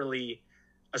I don't really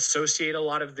associate a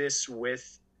lot of this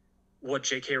with what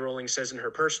J.K. Rowling says in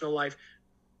her personal life.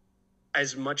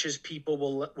 As much as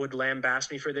people would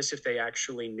lambast me for this if they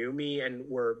actually knew me and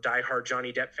were diehard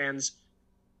Johnny Depp fans,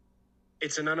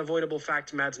 it's an unavoidable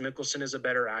fact Mads Mikkelsen is a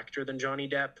better actor than Johnny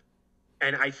Depp.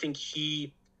 And I think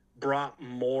he brought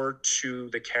more to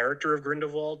the character of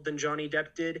Grindelwald than Johnny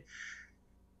Depp did.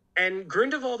 And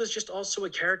Grindelwald is just also a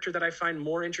character that I find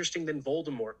more interesting than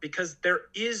Voldemort, because there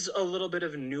is a little bit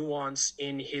of nuance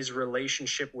in his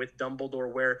relationship with Dumbledore,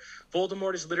 where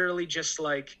Voldemort is literally just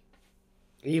like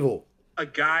evil, a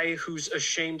guy who's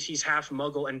ashamed he's half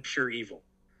Muggle and pure evil.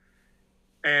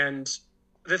 And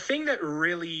the thing that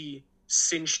really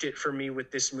cinched it for me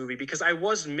with this movie, because I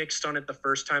was mixed on it the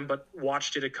first time, but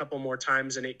watched it a couple more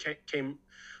times and it came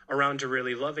around to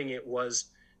really loving it, was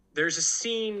there's a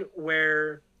scene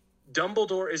where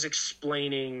Dumbledore is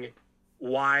explaining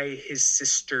why his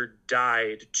sister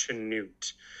died to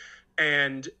Newt.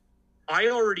 And I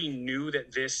already knew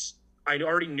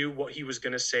what he was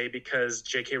going to say, because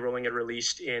J.K. Rowling had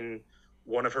released in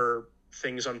one of her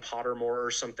things on Pottermore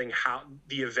or something, how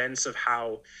the events of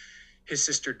how his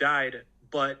sister died.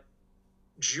 But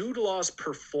Jude Law's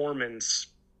performance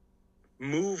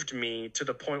moved me to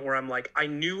the point where I'm like, I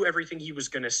knew everything he was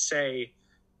going to say,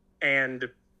 and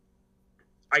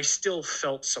I still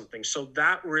felt something. So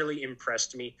that really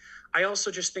impressed me. I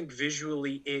also just think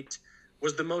visually it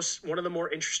was one of the more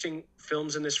interesting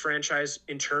films in this franchise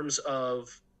in terms of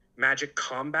magic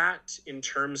combat, in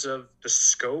terms of the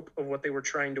scope of what they were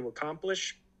trying to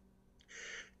accomplish.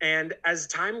 And as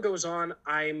time goes on,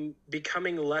 I'm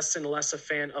becoming less and less a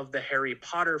fan of the Harry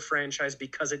Potter franchise,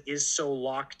 because it is so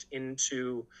locked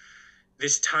into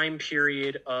this time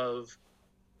period of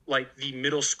like the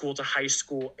middle school to high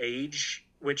school age,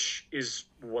 which is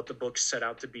what the books set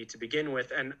out to be to begin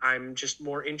with. And I'm just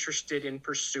more interested in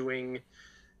pursuing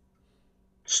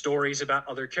stories about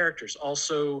other characters.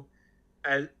 Also,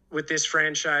 with this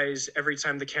franchise, every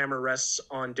time the camera rests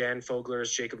on Dan Fogler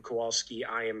as Jacob Kowalski,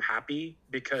 I am happy,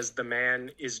 because the man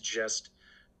is just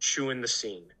chewing the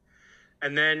scene.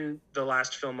 And then the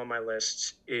last film on my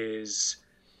list is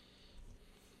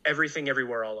Everything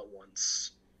Everywhere All at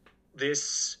Once.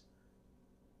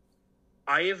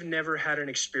 I have never had an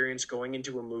experience going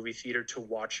into a movie theater to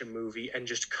watch a movie and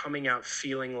just coming out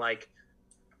feeling like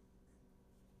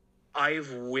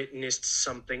I've witnessed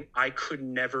something I could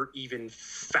never even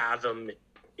fathom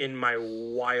in my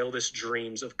wildest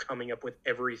dreams of coming up with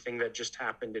everything that just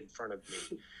happened in front of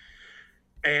me.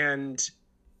 And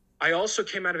I also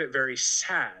came out of it very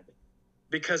sad,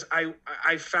 because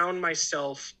I found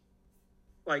myself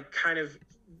like kind of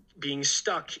being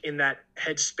stuck in that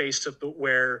headspace of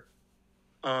where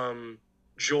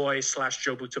Joy /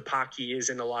 Jobu Tupaki is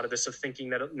in a lot of this, of thinking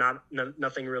that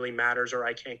nothing really matters, or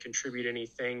I can't contribute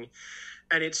anything.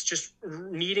 And it's just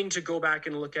needing to go back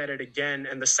and look at it again.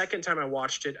 And the second time I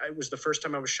watched it, it was the first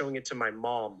time I was showing it to my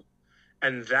mom.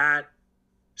 And that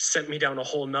sent me down a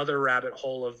whole nother rabbit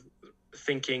hole of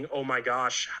thinking, oh my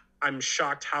gosh, I'm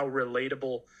shocked how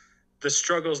relatable the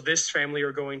struggles this family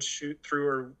are going through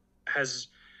or has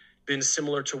been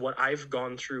similar to what I've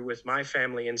gone through with my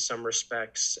family in some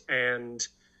respects. And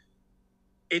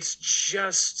it's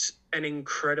just an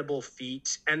incredible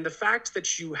feat. And the fact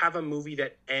that you have a movie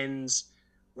that ends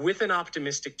with an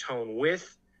optimistic tone,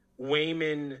 with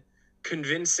Wayman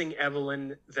convincing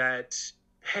Evelyn that,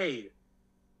 hey,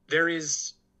 there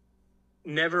is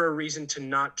never a reason to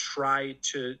not try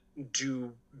to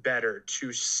do better,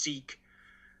 to seek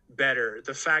better.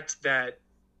 The fact that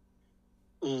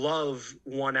love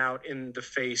won out in the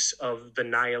face of the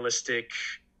nihilistic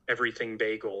everything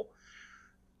bagel.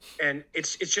 And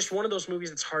it's just one of those movies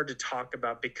that's hard to talk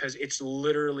about, because it's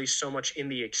literally so much in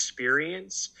the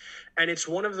experience. And it's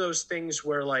one of those things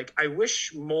where, like, I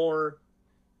wish more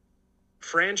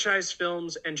franchise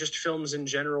films and just films in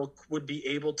general would be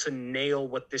able to nail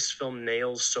what this film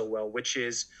nails so well, which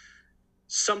is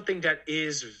something that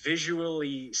is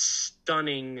visually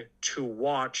stunning to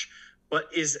watch, but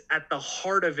is at the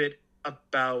heart of it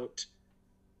about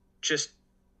just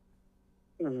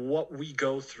what we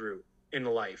go through in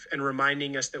life, and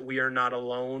reminding us that we are not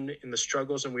alone in the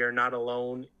struggles and we are not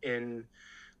alone in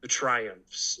the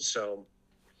triumphs. So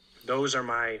those are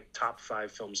my top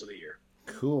 5 films of the year.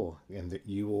 Cool. And that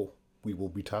we will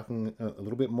be talking a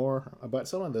little bit more about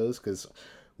some of those, because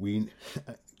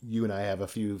you and I have a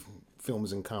few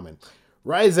films in common.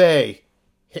 Rise,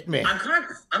 hit me.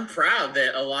 I'm proud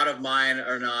that a lot of mine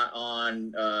are not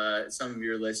on some of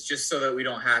your lists, just so that we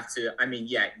don't have to. I mean,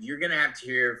 yeah, you're gonna have to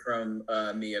hear from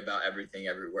me about Everything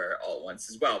Everywhere All at Once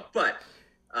as well, but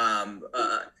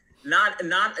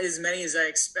not as many as I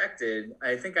expected.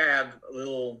 I think I have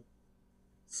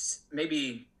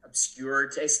maybe a obscure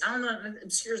taste. I don't know.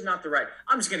 Obscure is not the right.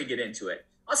 I'm just going to get into it.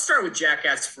 I'll start with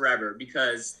Jackass Forever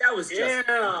because that was just.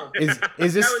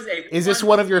 Is this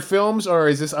one of your films or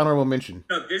is this honorable mention?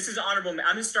 No, this is honorable. I'm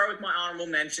going to start with my honorable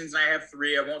mentions. I have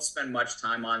 3. I won't spend much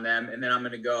time on them, and then I'm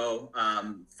going to go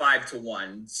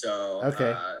 5-1. So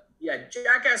okay.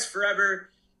 Jackass Forever.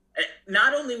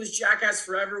 Not only was Jackass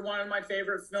Forever one of my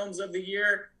favorite films of the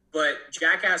year, but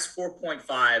Jackass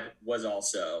 4.5 was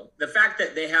also. The fact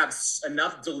that they have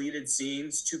enough deleted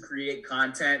scenes to create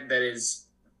content that is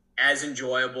as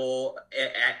enjoyable,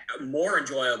 more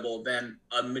enjoyable than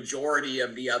a majority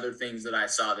of the other things that I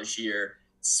saw this year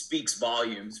speaks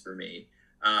volumes for me.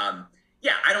 I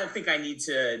don't think I need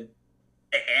to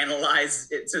analyze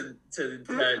it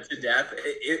to death.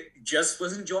 It just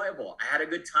was enjoyable. I had a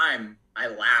good time. I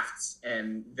laughed,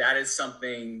 and that is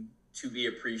something to be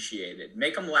appreciated.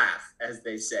 Make them laugh, as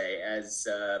they say, as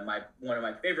one of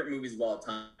my favorite movies of all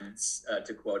time,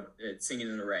 to quote Singing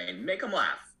in the Rain. Make them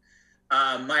laugh.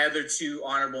 My other 2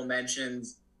 honorable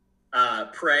mentions,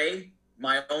 Prey.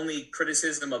 My only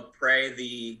criticism of Prey,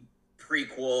 the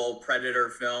prequel Predator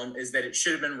film, is that it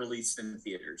should have been released in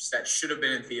theaters. That should have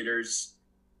been in theaters.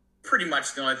 Pretty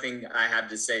much the only thing I have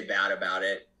to say bad about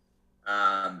it.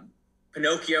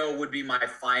 Pinocchio would be my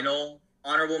final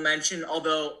honorable mention,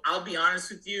 although I'll be honest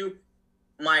with you,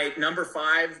 my number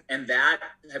 5 and that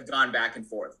have gone back and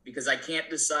forth because I can't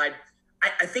decide.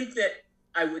 I think that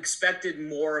I expected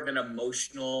more of an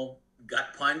emotional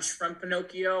gut punch from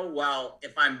Pinocchio, while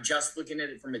if I'm just looking at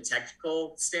it from a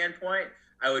technical standpoint,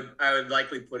 I would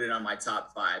likely put it on my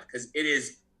top 5 because it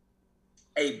is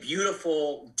a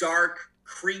beautiful, dark,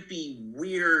 creepy,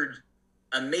 weird,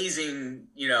 amazing,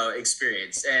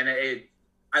 experience. And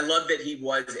I love that he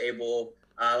was able,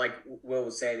 like Will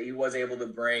was saying, he was able to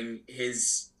bring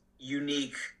his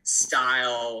unique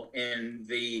style in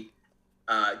the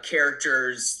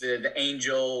characters, the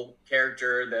angel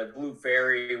character, the blue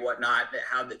fairy, whatnot,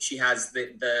 how that she has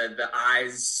the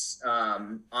eyes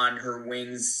on her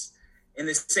wings in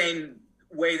the same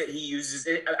way that he uses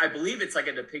it. I believe it's like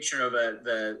a depiction of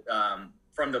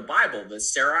from the Bible, the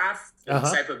seraph, the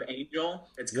type of angel.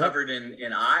 It's covered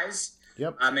in eyes.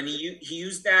 Yep. And he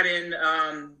used that in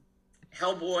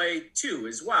Hellboy 2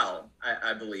 as well,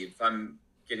 I believe, if I'm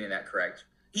getting that correct.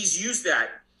 He's used that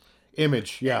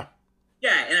image, yeah.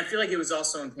 Yeah, and I feel like it was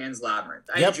also in Pan's Labyrinth.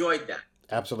 I enjoyed that.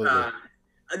 Absolutely.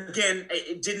 Again,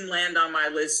 it didn't land on my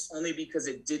list only because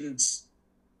it didn't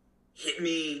hit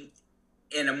me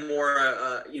in a more,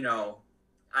 I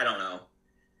don't know,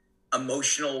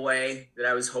 emotional way that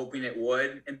I was hoping it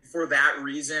would. And for that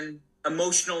reason,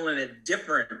 emotional in a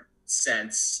different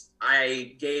sense,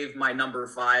 I gave my number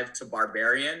 5 to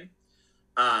Barbarian.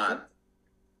 I'm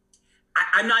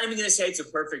not even going to say it's a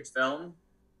perfect film.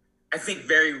 I think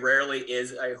very rarely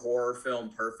is a horror film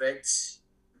perfect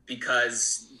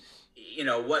because,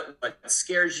 what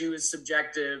scares you is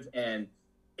subjective, and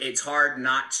it's hard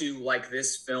not to, like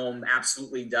this film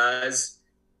absolutely does,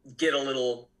 get a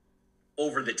little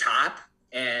over the top.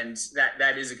 And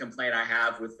that is a complaint I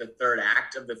have with the third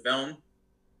act of the film.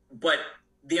 But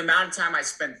the amount of time I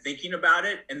spent thinking about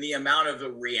it and the amount of the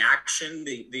reaction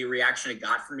it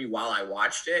got from me while I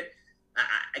watched it,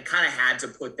 I kind of had to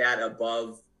put that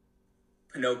above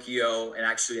Pinocchio and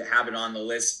actually have it on the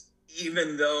list,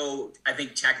 even though I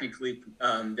think technically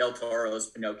Del Toro's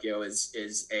Pinocchio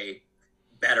is a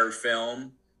better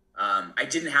film. I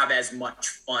didn't have as much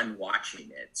fun watching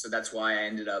it, so that's why I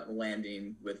ended up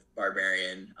landing with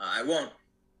Barbarian. I won't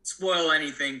spoil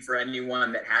anything for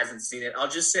anyone that hasn't seen it. I'll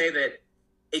just say that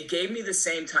it gave me the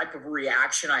same type of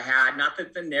reaction I had. Not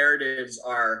that the narratives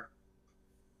are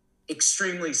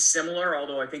extremely similar,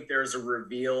 although I think there's a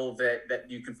reveal that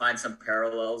you can find some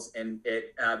parallels in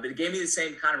it. But it gave me the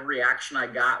same kind of reaction I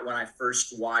got when I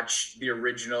first watched the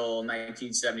original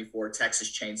 1974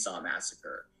 Texas Chainsaw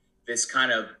Massacre. This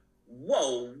kind of,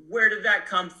 whoa, where did that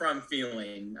come from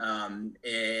feeling?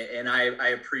 And I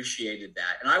appreciated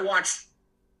that. And I watched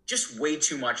just way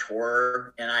too much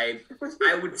horror. And I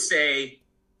would say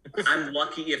I'm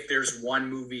lucky if there's one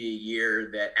movie a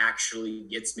year that actually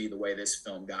gets me the way this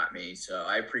film got me. So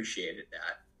I appreciated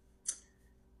that.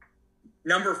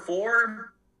 Number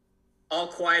 4, All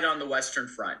Quiet on the Western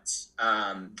Front.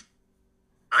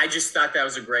 I just thought that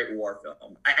was a great war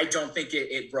film. I don't think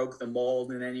it broke the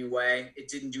mold in any way. It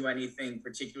didn't do anything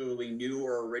particularly new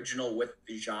or original with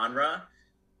the genre,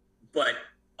 but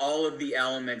all of the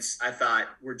elements I thought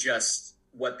were just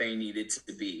what they needed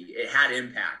to be. It had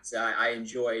impact. I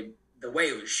enjoyed the way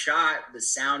it was shot, the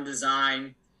sound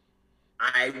design.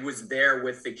 I was there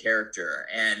with the character.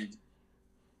 And,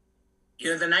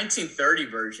 the 1930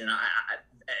 version,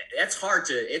 it's hard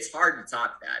to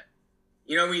top that.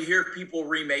 You know, we hear people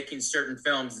remaking certain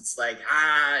films. It's like,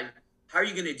 how are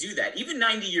you going to do that? Even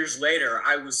 90 years later,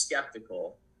 I was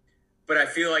skeptical, but I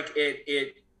feel like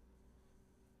it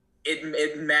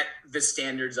met the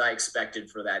standards I expected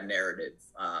for that narrative.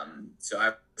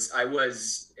 So I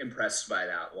was impressed by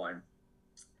that one.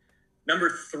 Number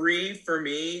 3 for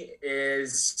me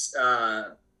is,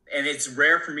 and it's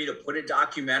rare for me to put a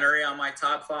documentary on my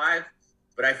top 5,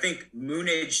 but I think Moon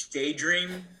Age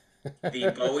Daydream,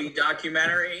 the Bowie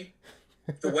documentary,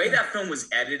 the way that film was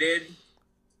edited,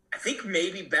 I think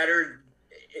maybe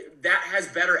that has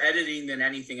better editing than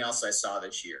anything else I saw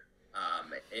this year,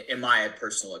 in my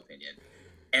personal opinion.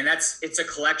 And it's a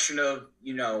collection of,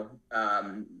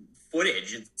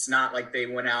 footage. It's not like they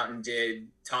went out and did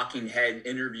talking head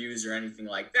interviews or anything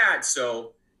like that.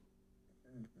 So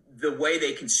the way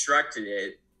they constructed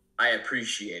it, I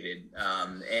appreciated.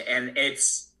 And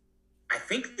it's, I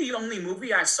think, the only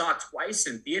movie I saw twice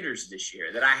in theaters this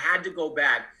year that I had to go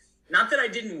back. Not that I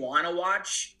didn't want to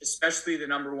watch, especially the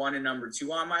number 1 and number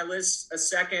 2 on my list a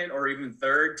second or even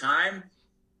third time,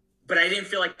 but I didn't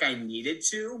feel like I needed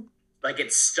to. Like,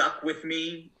 it stuck with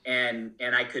me, and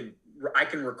I can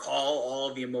recall all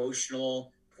of the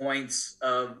emotional points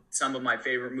of some of my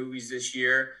favorite movies this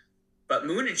year. But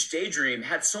Moon Age Daydream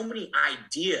had so many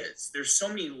ideas. There's so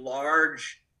many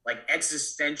large, like,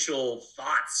 existential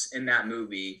thoughts in that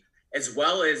movie, as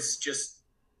well as just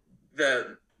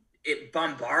it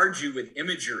bombards you with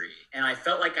imagery. And I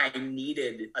felt like I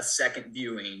needed a second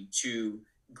viewing to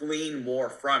glean more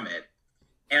from it.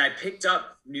 And I picked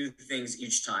up new things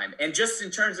each time. And just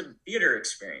in terms of theater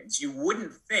experience, you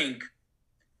wouldn't think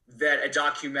that a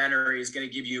documentary is going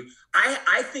to give you,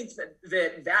 I think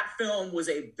that film was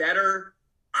a better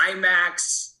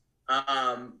IMAX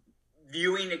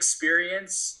viewing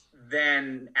experience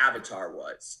than Avatar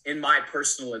was, in my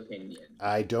personal opinion.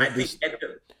 I think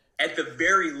at the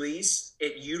very least,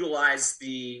 it utilized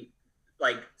the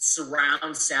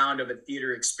surround sound of a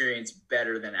theater experience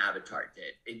better than Avatar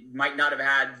did. It might not have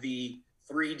had the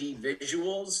 3D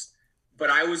visuals, but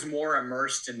I was more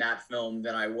immersed in that film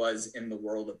than I was in the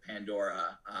world of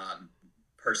Pandora,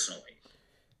 personally.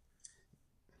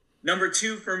 Number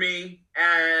 2 for me,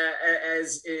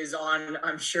 as is on,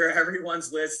 I'm sure,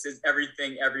 everyone's list, is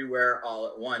Everything Everywhere All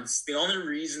at Once. The only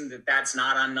reason that that's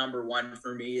not on number 1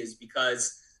 for me is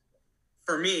because,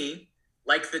 for me,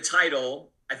 like the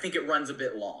title, I think it runs a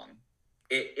bit long.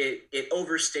 It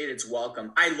overstayed its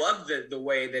welcome. I love the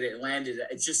way that it landed.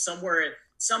 It's just somewhere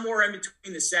in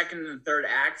between the second and the third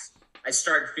act, I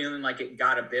started feeling like it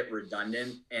got a bit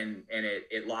redundant, and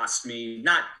it lost me,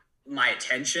 not my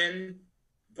attention,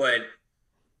 but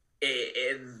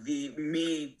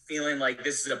me feeling like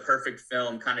this is a perfect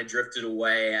film kind of drifted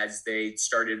away as they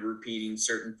started repeating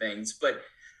certain things. But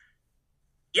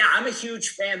yeah, I'm a huge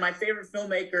fan. My favorite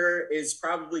filmmaker is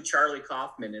probably Charlie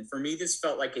Kaufman. And for me, this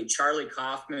felt like a Charlie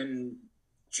Kaufman,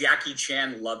 Jackie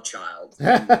Chan love child.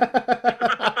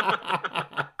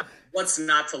 What's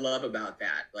not to love about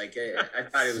that? Like, I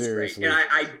thought it was Seriously. Great.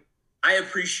 And I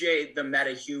appreciate the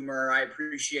meta humor. I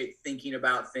appreciate thinking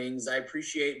about things. I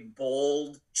appreciate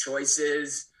bold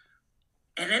choices.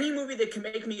 And any movie that can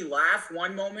make me laugh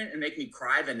one moment and make me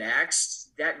cry the next,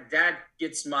 that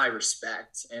gets my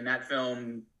respect. And that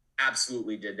film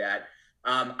absolutely did that.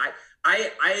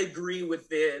 I agree with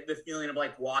the feeling of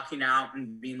like walking out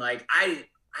and being like, I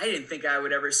didn't think I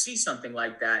would ever see something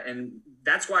like that. And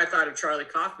that's why I thought of Charlie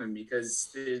Kaufman,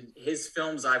 because his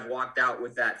films, I've walked out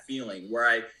with that feeling where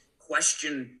I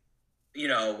question,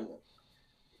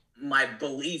 my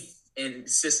belief in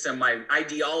system, my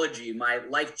ideology, my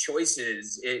life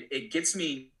choices. It gets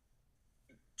me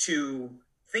to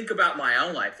think about my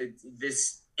own life.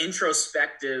 This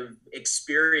introspective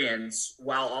experience,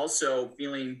 while also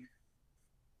feeling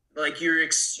like you're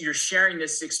sharing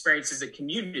this experience as a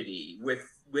community with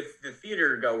the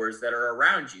theater goers that are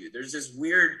around you. There's this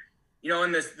weird,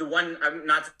 and the one, I'm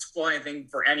not to spoil anything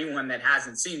for anyone that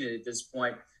hasn't seen it at this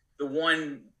point, the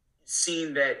one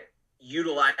scene that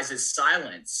utilizes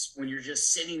silence when you're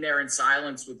just sitting there in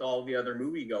silence with all the other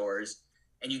moviegoers,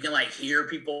 and you can hear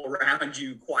people around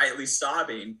you quietly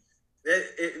sobbing.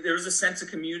 There was a sense of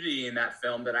community in that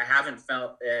film that I haven't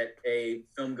felt at a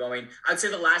film going. I'd say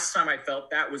the last time I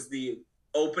felt that was the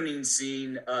opening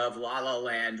scene of La La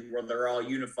Land, where they're all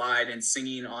unified and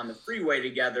singing on the freeway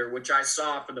together, which I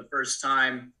saw for the first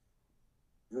time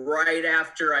right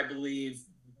after, I believe,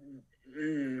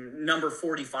 number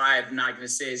 45, not going to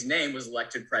say his name, was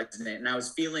elected president. And I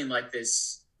was feeling like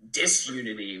this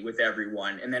disunity with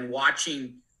everyone. And then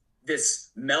watching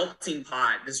this melting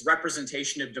pot, this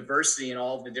representation of diversity and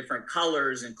all the different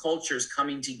colors and cultures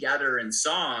coming together in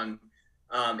song,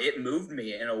 it moved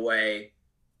me in a way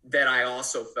that I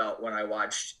also felt when I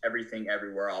watched Everything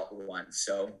Everywhere All at Once.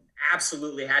 So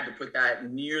absolutely had to put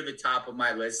that near the top of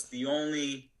my list. The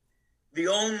only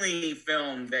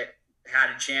film that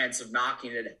had a chance of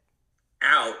knocking it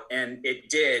out, and it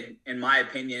did, in my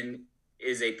opinion,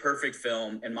 is a perfect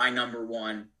film, and my number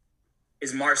one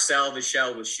is Marcel the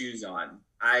Shell with Shoes On.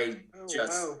 I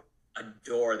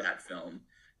adore that film.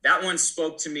 That one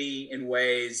spoke to me in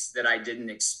ways that I didn't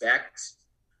expect.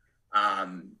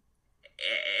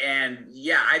 And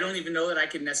yeah, I don't even know that I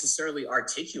can necessarily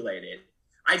articulate it.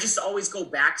 I just always go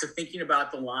back to thinking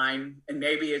about the line, and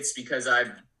maybe it's because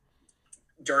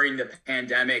during the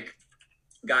pandemic,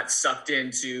 got sucked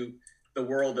into the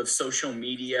world of social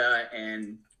media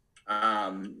and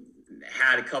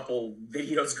had a couple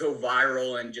videos go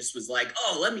viral and just was like,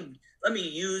 oh, let me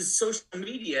use social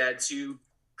media to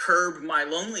curb my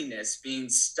loneliness being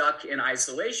stuck in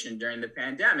isolation during the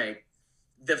pandemic.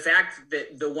 The fact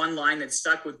that the one line that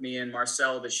stuck with me in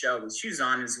Marcel the Shell with Shoes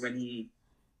On is when he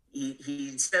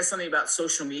says something about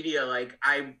social media, like,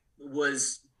 I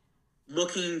was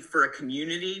looking for a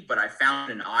community, but I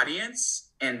found an audience.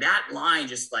 And that line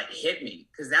just like hit me,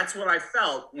 because that's what I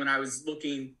felt when I was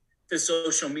looking to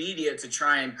social media to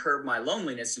try and curb my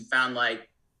loneliness, and found like,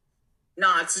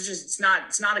 no, it's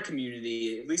not a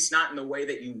community, at least not in the way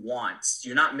that you want.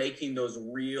 You're not making those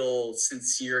real,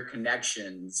 sincere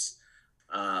connections.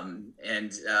 And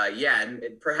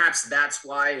perhaps that's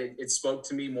why it spoke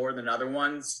to me more than other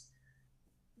ones.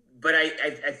 But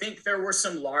I think there were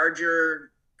some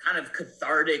larger kind of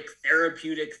cathartic,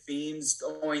 therapeutic themes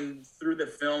going through the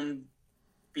film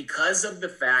because of the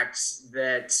fact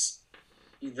that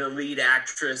the lead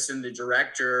actress and the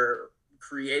director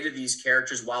created these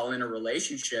characters while in a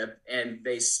relationship, and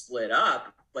they split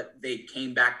up, but they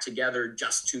came back together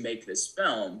just to make this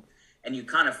film. And you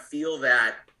kind of feel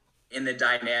that in the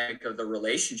dynamic of the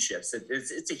relationships.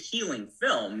 It's a healing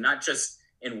film, not just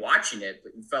in watching it,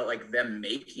 but you felt like them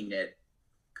making it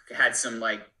had some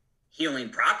like healing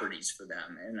properties for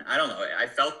them. And I don't know, I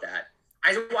felt that.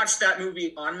 I watched that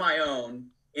movie on my own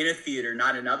in a theater,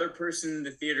 not another person in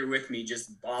the theater with me,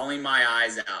 just bawling my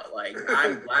eyes out. Like,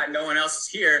 I'm glad no one else is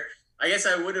here. I guess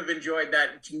I would have enjoyed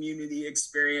that community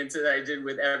experience that I did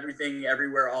with Everything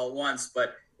Everywhere All at Once,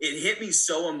 but it hit me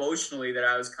so emotionally that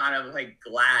I was kind of like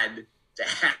glad to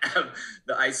have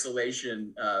the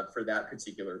isolation for that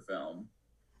particular film.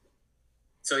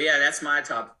 So yeah, that's my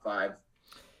top 5.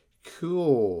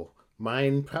 Cool.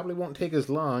 Mine probably won't take as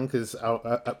long because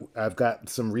I've got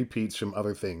some repeats from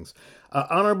other things.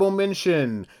 Honorable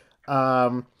mention.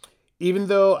 Even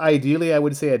though ideally I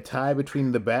would say a tie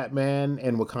between The Batman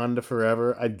and Wakanda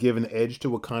Forever, I'd give an edge to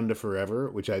Wakanda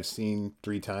Forever, which I've seen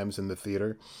 3 times in the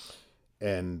theater.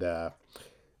 And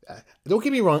don't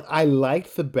get me wrong, I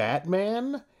liked The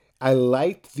Batman. I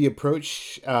liked the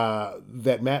approach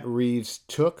that Matt Reeves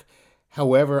took.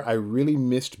 However, I really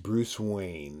missed Bruce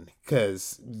Wayne,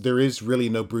 because there is really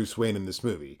no Bruce Wayne in this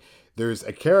movie. There's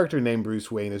a character named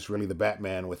Bruce Wayne is really the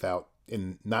Batman not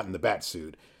in the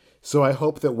Batsuit. So I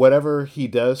hope that whatever he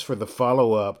does for the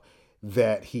follow-up,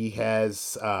 that he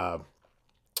has, that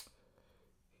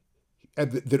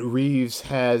Reeves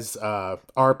has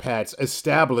RPATs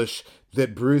establish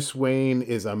that Bruce Wayne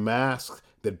is a mask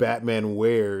that Batman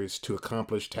wears to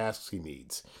accomplish tasks he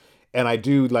needs. And I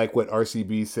do like what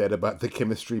RCB said about the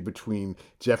chemistry between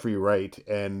Jeffrey Wright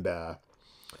and Robert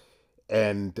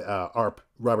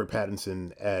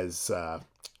Pattinson as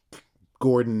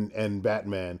Gordon and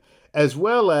Batman, as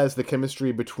well as the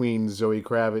chemistry between Zoe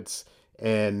Kravitz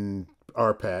and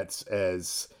Arpats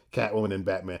as Catwoman and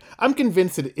Batman. I'm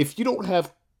convinced that if you don't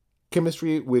have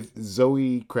chemistry with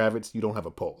Zoe Kravitz, you don't have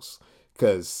a pulse,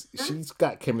 because she's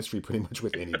got chemistry pretty much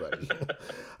with anybody.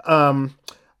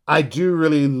 I do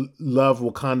really love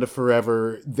Wakanda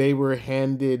Forever. They were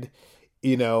handed,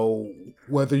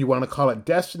 whether you want to call it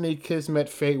destiny, kismet,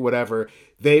 fate, whatever,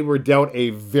 they were dealt a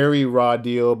very raw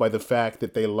deal by the fact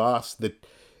that they lost by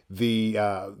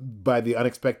the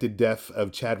unexpected death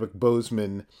of Chadwick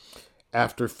Boseman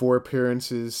after 4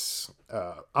 appearances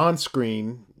on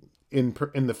screen in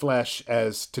the flesh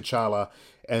as T'Challa,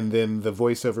 and then the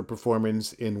voiceover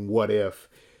performance in What If.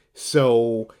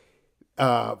 So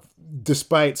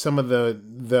despite some of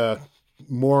the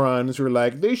morons who are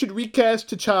like, they should recast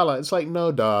T'Challa, it's like,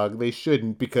 no, dog, they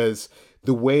shouldn't, because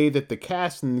the way that the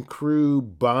cast and crew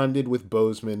bonded with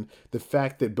Boseman, the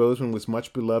fact that Boseman was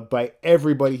much beloved by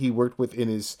everybody he worked with in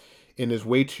his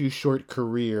way too short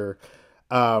career,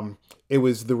 it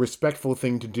was the respectful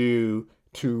thing to do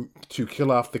to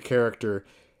kill off the character.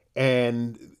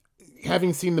 And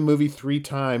having seen the movie 3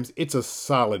 times, it's a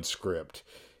solid script.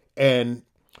 And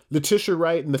Letitia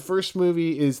Wright in the first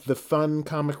movie is the fun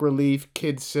comic relief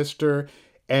kid sister,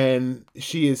 and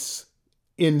she is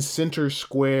in center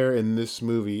square in this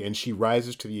movie, and she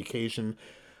rises to the occasion.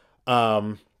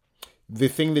 The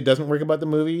thing that doesn't work about the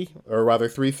movie, or rather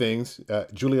 3 things,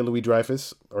 Julia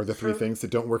Louis-Dreyfus, are the 3 things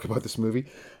that don't work about this movie.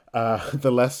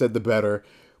 The less said, the better.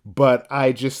 But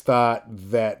I just thought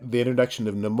that the introduction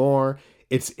of Namor,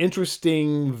 it's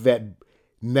interesting that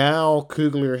now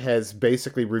Coogler has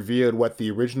basically revealed what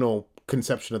the original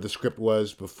conception of the script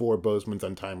was before Boseman's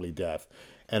untimely death.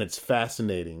 And it's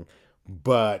fascinating.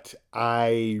 But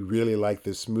I really like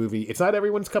this movie. It's not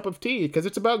everyone's cup of tea because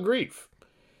it's about grief.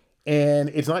 And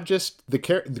it's not just the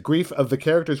grief of the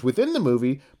characters within the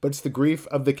movie, but it's the grief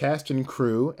of the cast and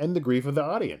crew and the grief of the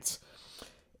audience.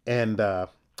 And I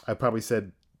probably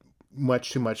said much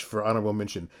too much for honorable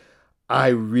mention. I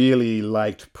really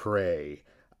liked Prey.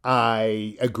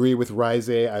 I agree with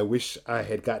Izay. I wish I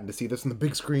had gotten to see this on the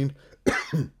big screen.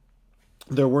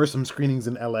 There were some screenings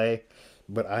in LA,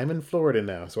 but I'm in Florida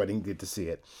now, so I didn't get to see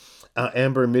it.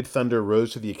 Amber Midthunder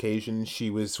rose to the occasion.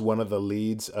 She was one of the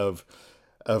leads of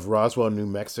Roswell, New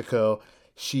Mexico.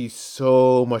 She's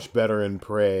so much better in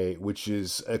Prey, which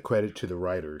is a credit to the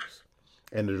writers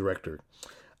and the director.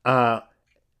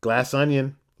 Glass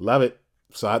Onion, love it.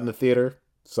 Saw it in the theater.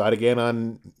 Saw it again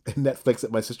on Netflix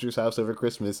at my sister's house over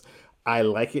Christmas. I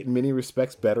like it in many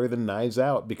respects better than Knives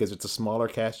Out because it's a smaller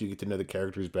cast. You get to know the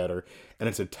characters better, and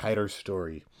it's a tighter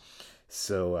story.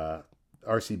 So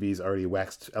RCB's already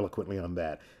waxed eloquently on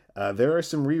that. There are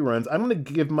some reruns. I'm going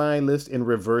to give my list in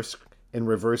reverse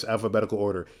alphabetical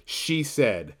order. She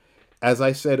Said, as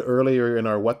I said earlier in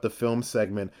our What the Film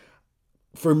segment,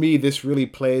 for me, this really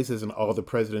plays as an All the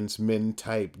President's Men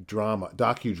type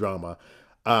docudrama.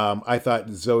 I thought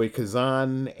Zoe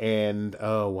Kazan and,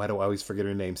 why do I always forget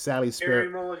her name? Sally Sparrow. Carey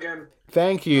Mulligan.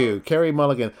 Thank you, Carey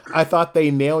Mulligan. I thought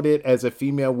they nailed it as a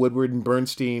female Woodward and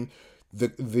Bernstein,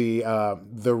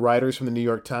 the writers from the New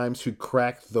York Times who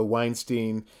cracked the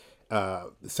Weinstein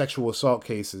sexual assault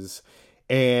cases.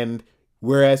 And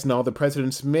whereas in All the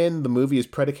President's Men, the movie is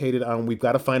predicated on we've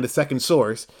got to find a second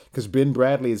source because Ben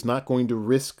Bradley is not going to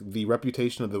risk the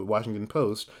reputation of the Washington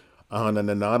Post on an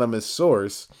anonymous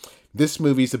source. This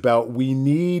movie's about we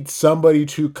need somebody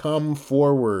to come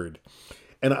forward.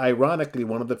 And ironically,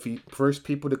 one of the first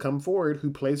people to come forward who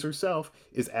plays herself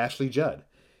is Ashley Judd.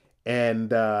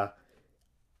 And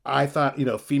I thought,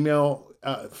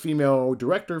 female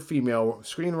director, female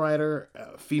screenwriter,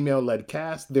 female-led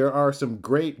cast. There are some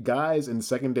great guys in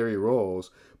secondary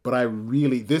roles, but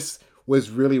this was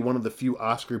really one of the few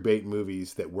Oscar bait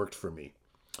movies that worked for me.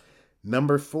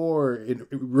 Number 4, in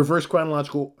reverse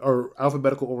chronological or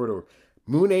alphabetical order,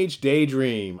 Moon Age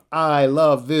Daydream. I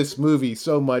love this movie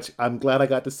so much. I'm glad I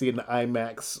got to see it in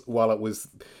IMAX while it was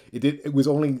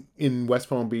only in West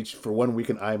Palm Beach for 1 week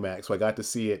in IMAX, so I got to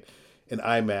see it in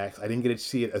IMAX. I didn't get to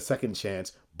see it a second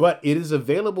chance, but it is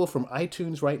available from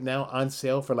iTunes right now on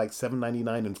sale for like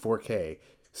 $7.99 in 4K.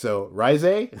 So,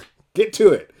 Izay, get to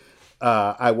it.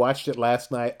 I watched it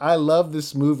last night. I love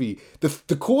this movie.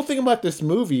 The cool thing about this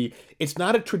movie, it's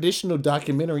not a traditional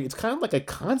documentary. It's kind of like a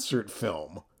concert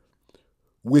film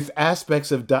with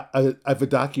aspects of a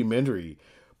documentary,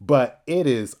 but it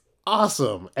is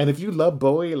awesome. And if you love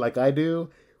Bowie like I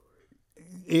do,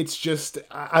 it's just,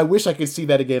 I wish I could see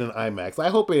that again in IMAX. I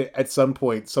hope at some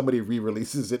point somebody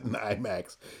re-releases it in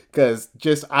IMAX because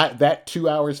that 2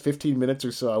 hours, 15 minutes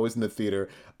or so I was in the theater,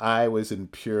 I was in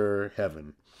pure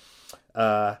heaven.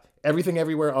 Everything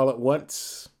Everywhere All at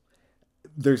Once.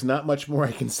 There's not much more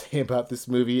I can say about this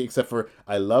movie except for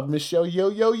I love Michelle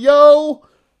Yeoh.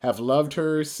 Have loved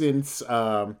her since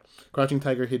Crouching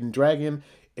Tiger, Hidden Dragon.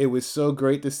 It was so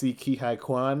great to see Ki Hai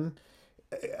Kwan.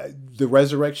 The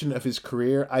resurrection of his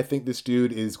career. I think this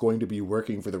dude is going to be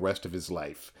working for the rest of his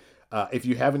life. If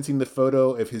you haven't seen the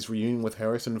photo of his reunion with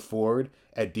Harrison Ford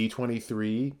at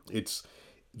D23,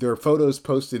 there are photos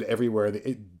posted everywhere.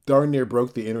 It darn near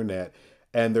broke the internet.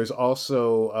 And there's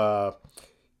also,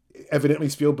 evidently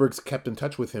Spielberg's kept in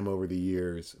touch with him over the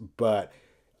years. But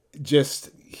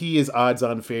he is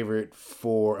odds-on favorite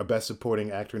for a Best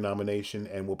Supporting Actor nomination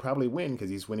and will probably win because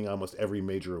he's winning almost every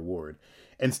major award.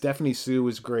 And Stephanie Sue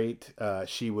was great.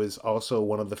 She was also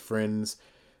one of the friends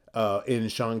in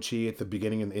Shang-Chi at the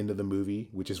beginning and end of the movie,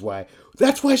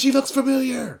 that's why she looks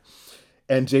familiar.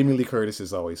 And Jamie Lee Curtis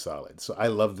is always solid. So I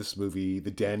love this movie.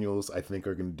 The Daniels, I think,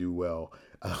 are going to do well.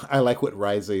 I like what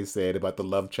Izay said about the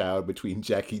love child between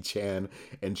Jackie Chan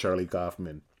and Charlie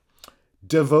Kaufman.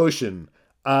 Devotion.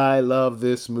 I love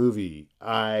this movie.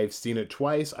 I've seen it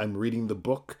twice. I'm reading the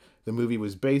book the movie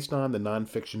was based on, the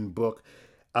nonfiction book.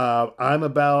 I'm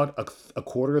about a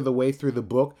quarter of the way through the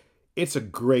book. It's a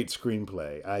great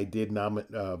screenplay. I did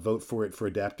vote for it for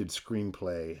adapted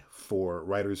screenplay for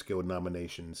Writers Guild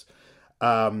nominations.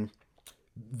 Um,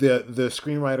 the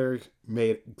screenwriter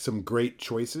made some great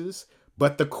choices,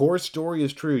 but the core story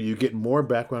is true. You get more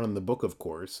background in the book, of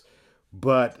course,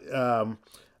 but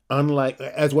unlike,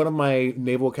 as one of my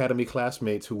Naval Academy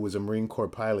classmates who was a Marine Corps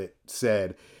pilot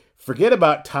said, forget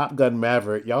about Top Gun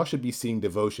Maverick. Y'all should be seeing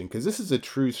Devotion because this is a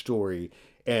true story,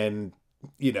 and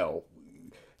you know,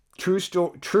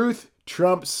 truth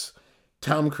trumps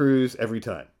Tom Cruise every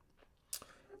time.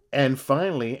 And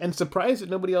finally, and surprised that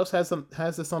nobody else has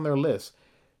this on their list,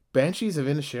 Banshees of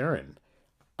Inisherin.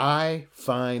 I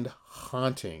find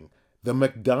haunting. The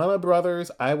McDonough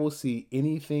brothers, I will see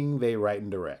anything they write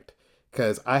and direct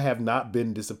because I have not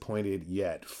been disappointed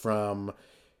yet. From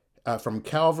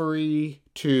Calvary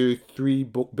to Three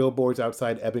Billboards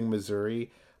Outside Ebbing,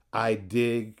 Missouri, I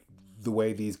dig the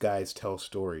way these guys tell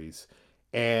stories.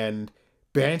 And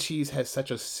Banshees has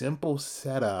such a simple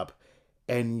setup,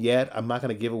 and yet I'm not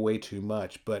going to give away too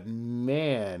much, but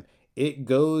man, it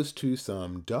goes to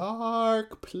some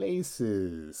dark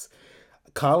places.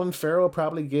 Colin Farrell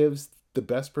probably gives the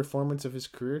best performance of his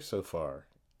career so far,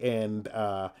 and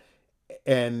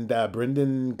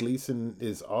Brendan Gleeson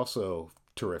is also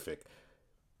terrific,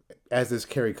 as is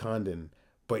Kerry Condon.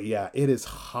 But yeah, it is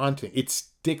haunting. It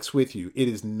sticks with you. It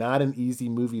is not an easy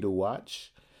movie to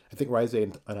watch. I think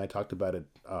Ryan and I talked about it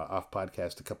off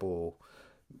podcast a couple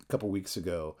weeks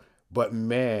ago. But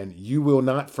man, you will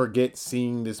not forget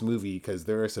seeing this movie because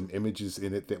there are some images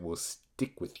in it that will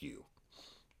stick with you.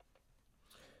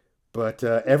 But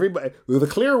everybody, the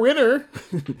clear winner,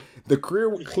 the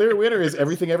clear winner is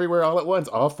Everything Everywhere All at Once.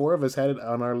 All four of us had it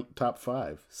on our top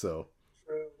 5. So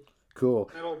cool.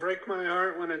 It'll break my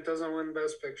heart when it doesn't win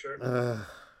Best Picture.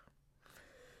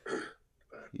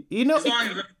 You know,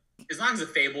 as long as the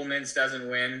Fablemans doesn't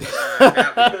win,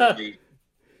 that would be.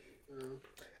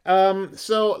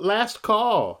 So last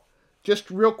call. Just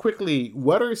real quickly,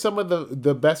 what are some of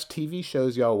the best TV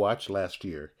shows y'all watched last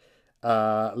year?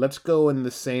 Let's go in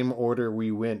the same order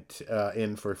we went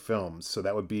in for films. So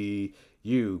that would be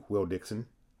you, Will Dixon.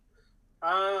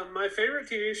 My favorite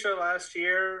TV show last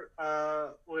year,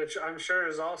 which I'm sure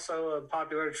is also a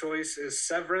popular choice, is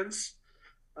Severance.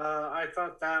 I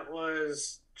thought that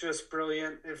was just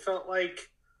brilliant. It felt like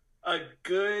a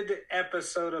good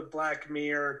episode of Black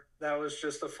Mirror that was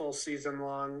just a full season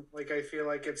long. Like, I feel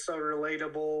like it's so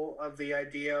relatable of the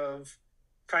idea of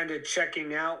kind of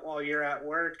checking out while you're at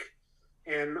work,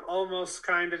 and almost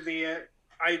kind of the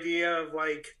idea of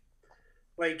like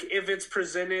if it's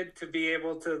presented to be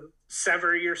able to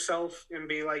sever yourself and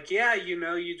be like, yeah,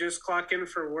 you just clock in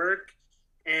for work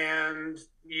and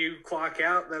you clock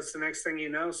out. That's the next thing you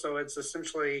know. So it's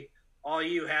essentially all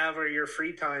you have are your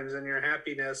free times and your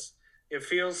happiness. It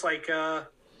feels like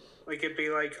it'd be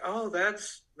like, oh,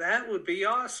 that would be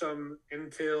awesome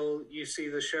until you see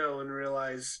the show and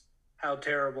realize how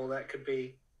terrible that could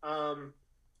be.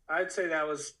 I'd say that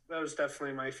was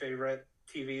definitely my favorite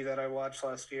TV that I watched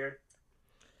last year.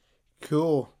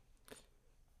 Cool.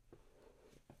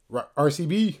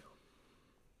 RCB.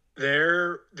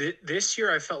 This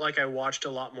year I felt like I watched a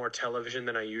lot more television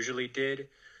than I usually did.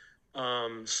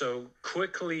 So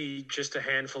quickly, just a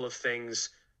handful of things.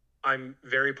 I'm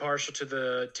very partial to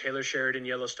the Taylor Sheridan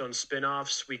Yellowstone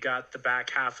spinoffs. We got the back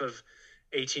half of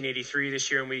 1883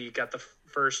 this year, and we got the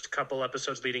first couple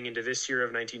episodes leading into this year of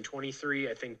 1923.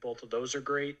 I think both of those are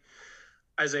great.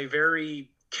 As a very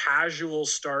casual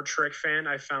Star Trek fan,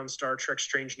 I found Star Trek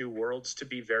Strange New Worlds to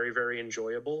be very, very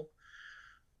enjoyable.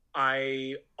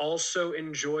 I also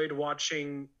enjoyed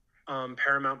watching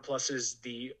Paramount Plus's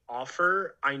The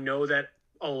Offer. I know that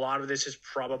a lot of this is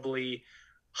probably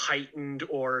heightened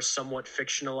or somewhat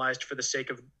fictionalized for the sake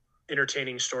of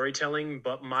entertaining storytelling,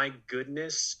 but my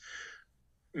goodness,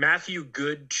 Matthew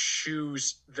Good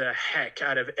chews the heck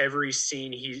out of every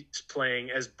scene he's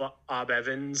playing as Bob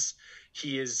Evans.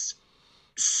 He is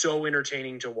so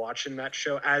entertaining to watch in that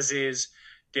show, as is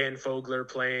Dan Fogler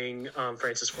playing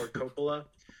Francis Ford Coppola.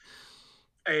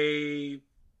 A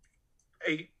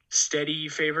steady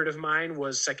favorite of mine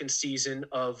was second season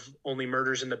of Only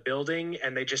Murders in the Building,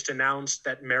 and they just announced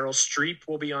that Meryl Streep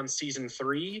will be on season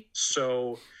 3,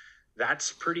 so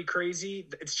that's pretty crazy.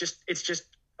 It's just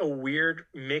a weird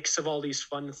mix of all these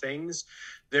fun things.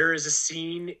 There is a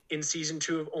scene in season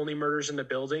 2 of Only Murders in the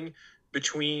Building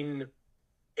between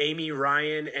Amy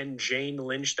Ryan and Jane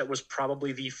Lynch, that was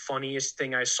probably the funniest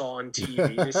thing I saw on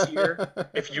TV this year.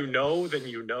 If you know, then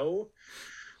you know.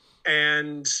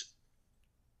 And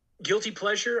guilty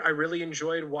pleasure, I really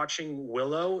enjoyed watching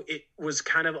Willow. It was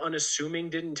kind of unassuming,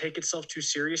 didn't take itself too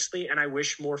seriously, and I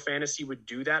wish more fantasy would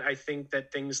do that. I think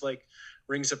that things like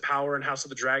Rings of Power and House of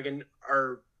the Dragon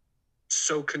are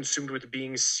so consumed with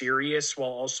being serious while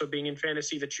also being in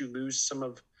fantasy that you lose some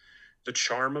of the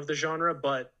charm of the genre.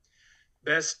 But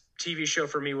best TV show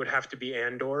for me would have to be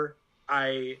Andor.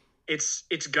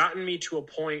 It's gotten me to a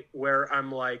point where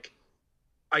I'm like,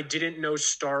 I didn't know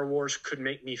Star Wars could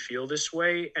make me feel this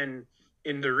way. And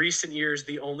in the recent years,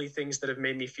 the only things that have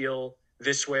made me feel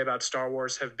this way about Star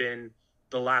Wars have been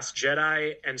The Last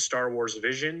Jedi and Star Wars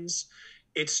Visions.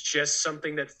 It's just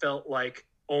something that felt like,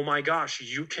 oh my gosh,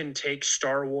 you can take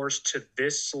Star Wars to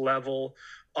this level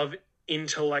of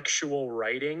intellectual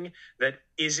writing that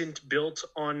isn't built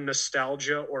on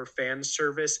nostalgia or fan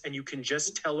service, and you can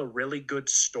just tell a really good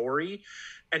story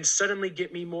and suddenly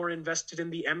get me more invested in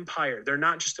the Empire. They're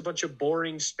not just a bunch of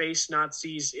boring space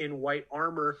Nazis in white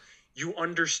armor. You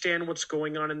understand what's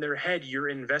going on in their head. You're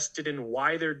invested in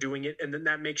why they're doing it, and then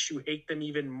that makes you hate them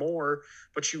even more,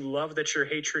 but you love that your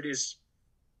hatred is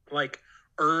like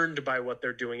earned by what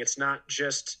they're doing. It's not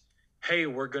just, hey,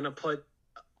 we're going to put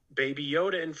Baby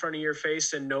Yoda in front of your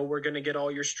face and know we're going to get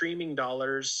all your streaming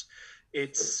dollars.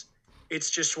 It's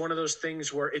just one of those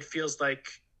things where it feels like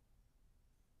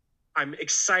I'm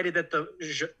excited that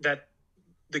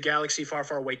the galaxy far,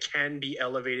 far away can be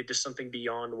elevated to something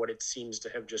beyond what it seems to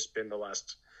have just been the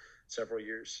last several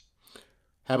years.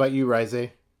 How about you, Rise?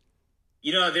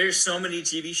 You know, there's so many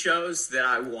TV shows that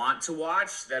I want to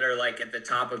watch that are like at the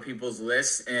top of people's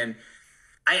lists, and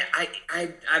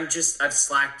I've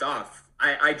slacked off.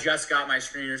 I just got my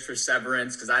screeners for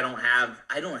Severance because I don't have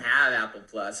Apple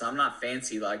Plus. I'm not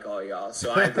fancy like all y'all,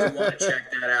 so I do want to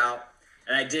check that out.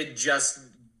 And I did just,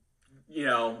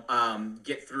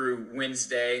 get through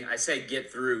Wednesday. I say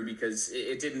get through because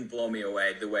it didn't blow me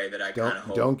away the way that I kind of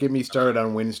hoped. Don't get me started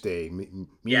on Wednesday.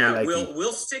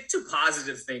 We'll stick to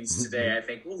positive things today. I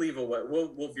think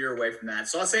we'll veer away from that.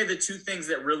 So I'll say the two things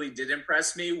that really did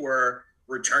impress me were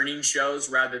returning shows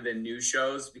rather than new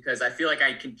shows, because I feel like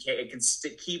I can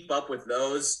keep up with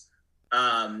those.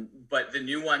 But the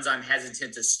new ones I'm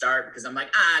hesitant to start because I'm like,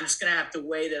 I'm just going to have to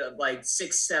wait like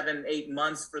 6, 7, 8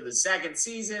 months for the second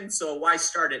season. So why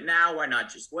start it now? Why not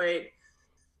just wait?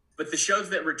 But the shows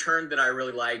that returned that I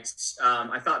really liked,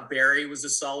 I thought Barry was a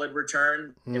solid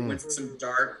return. It went to some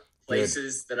dark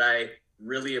places that I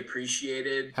really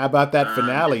appreciated. How about that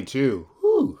finale too?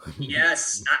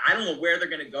 Yes, I don't know where they're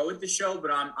going to go with the show, but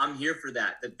I'm here for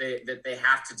that they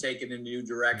have to take it in a new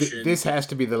direction. This has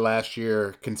to be the last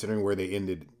year, considering where they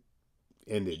ended.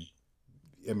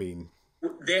 I mean,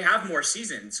 they have more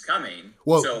seasons coming.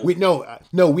 Well, so, we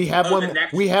have one.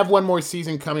 We have one more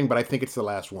season coming, but I think it's the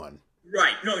last one.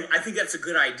 Right. No, I think that's a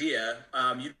good idea.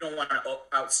 You don't want to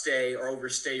outstay or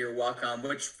overstay your welcome,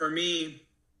 which for me,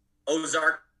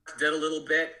 Ozark did a little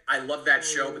bit. I love that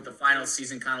show, but the final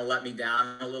season kind of let me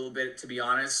down a little bit, to be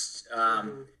honest.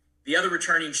 The other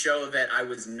returning show that I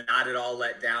was not at all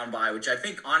let down by, which I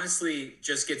think honestly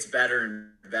just gets better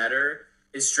and better,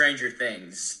 is Stranger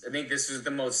Things. I think this is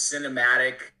the most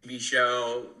cinematic TV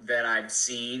show that I've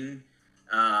seen.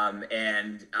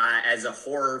 And as a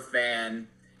horror fan,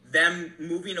 them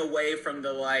moving away from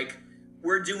the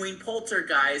we're doing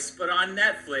Poltergeist, but on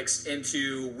Netflix,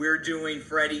 into we're doing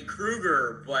Freddy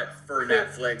Krueger, but for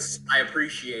Netflix. I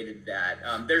appreciated that.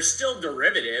 They're still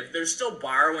derivative. They're still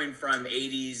borrowing from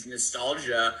 80s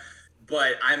nostalgia,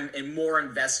 but I'm more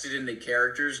invested in the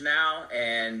characters now.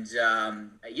 And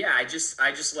I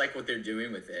just like what they're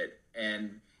doing with it.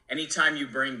 And anytime you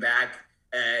bring back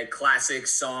a classic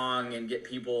song and get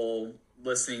people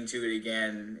listening to it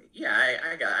again,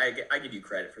 I give you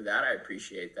credit for that. I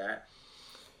appreciate that.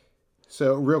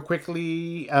 So real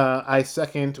quickly, I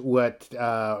second what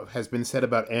has been said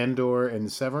about Andor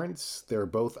and Severance. They're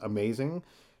both amazing,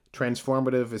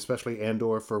 transformative, especially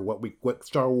Andor for what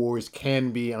Star Wars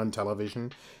can be on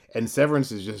television, and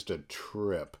Severance is just a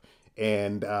trip.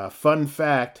 And fun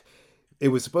fact, it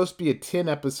was supposed to be a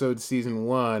 10-episode season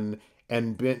 1,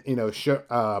 and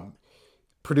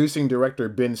producing director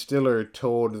Ben Stiller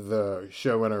told the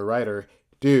showrunner writer,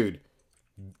 dude,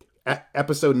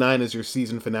 episode 9 is your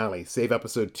season finale. Save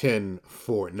episode 10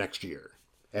 for next year.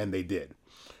 And they did.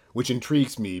 Which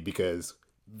intrigues me because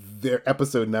their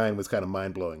episode 9 was kind of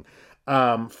mind-blowing.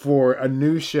 For a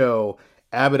new show,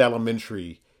 Abbott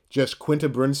Elementary, just Quinta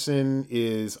Brunson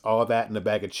is all that in a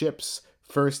bag of chips.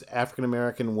 First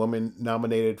African-American woman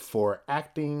nominated for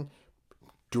acting.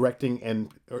 acting,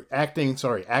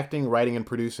 writing, and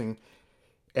producing,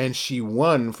 and she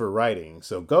won for writing.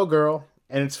 So go, girl!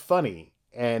 And it's funny,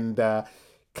 and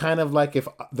kind of like if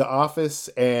The Office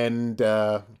and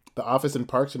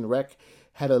Parks and Rec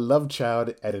had a love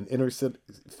child at an inner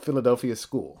Philadelphia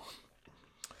school.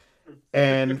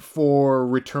 And for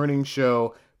returning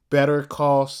show, Better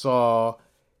Call Saul.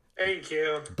 Thank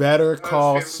you. Better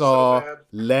Call Saul so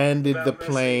landed the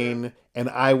plane, and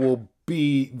I will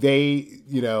be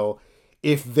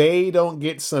if they don't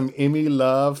get some Emmy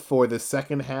love for the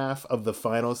second half of the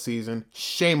final season,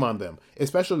 shame on them.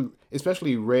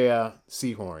 Especially Rhea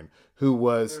Seehorn, who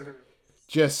was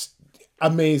just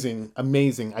amazing.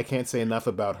 I can't say enough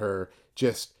about her.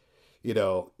 Just,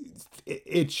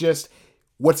 it's just,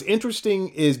 what's interesting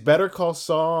is Better Call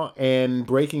Saul and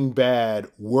Breaking Bad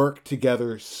work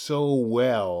together so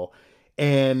well.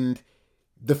 And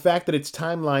the fact that its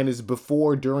timeline is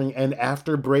before, during, and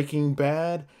after Breaking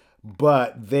Bad,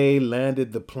 but they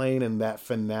landed the plane in that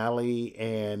finale,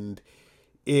 and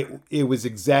it was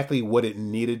exactly what it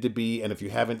needed to be. And if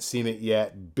you haven't seen it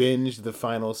yet, binge the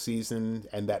final season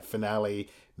and that finale.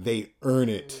 They earn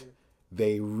it.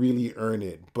 They really earn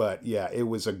it. But yeah, it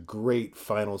was a great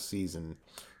final season.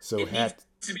 So it needs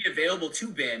to be available to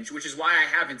binge, which is why I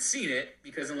haven't seen it,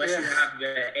 because unless you have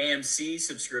the AMC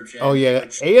subscription. Oh yeah,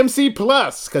 AMC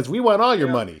Plus, because we want all your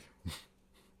money.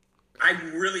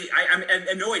 I'm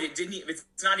annoyed.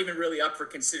 It's not even really up for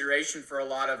consideration for a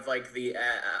lot of like the.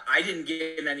 I didn't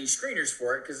get any screeners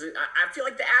for it because I feel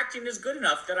like the acting is good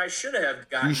enough that I should have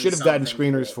gotten. You should have gotten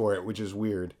screeners for it, which is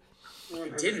weird. I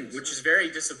didn't, which is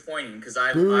very disappointing because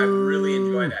I really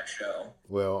enjoy that show.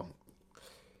 Well,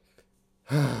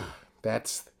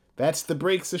 that's the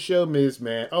breaks of show, Ms.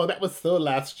 Man. Oh, that was so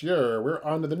last year. We're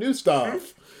on to the new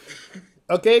stuff.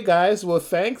 Okay, guys. Well,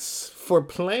 thanks for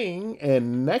playing.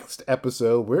 And next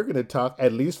episode, we're going to talk,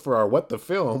 at least for our What the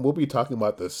Film, we'll be talking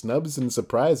about the snubs and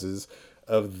surprises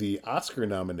of the Oscar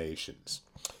nominations.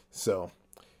 So,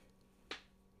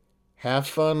 have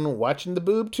fun watching the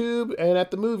boob tube and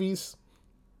at the movies.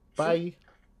 Bye.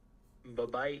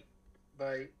 Bye-bye.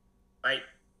 Bye. Bye.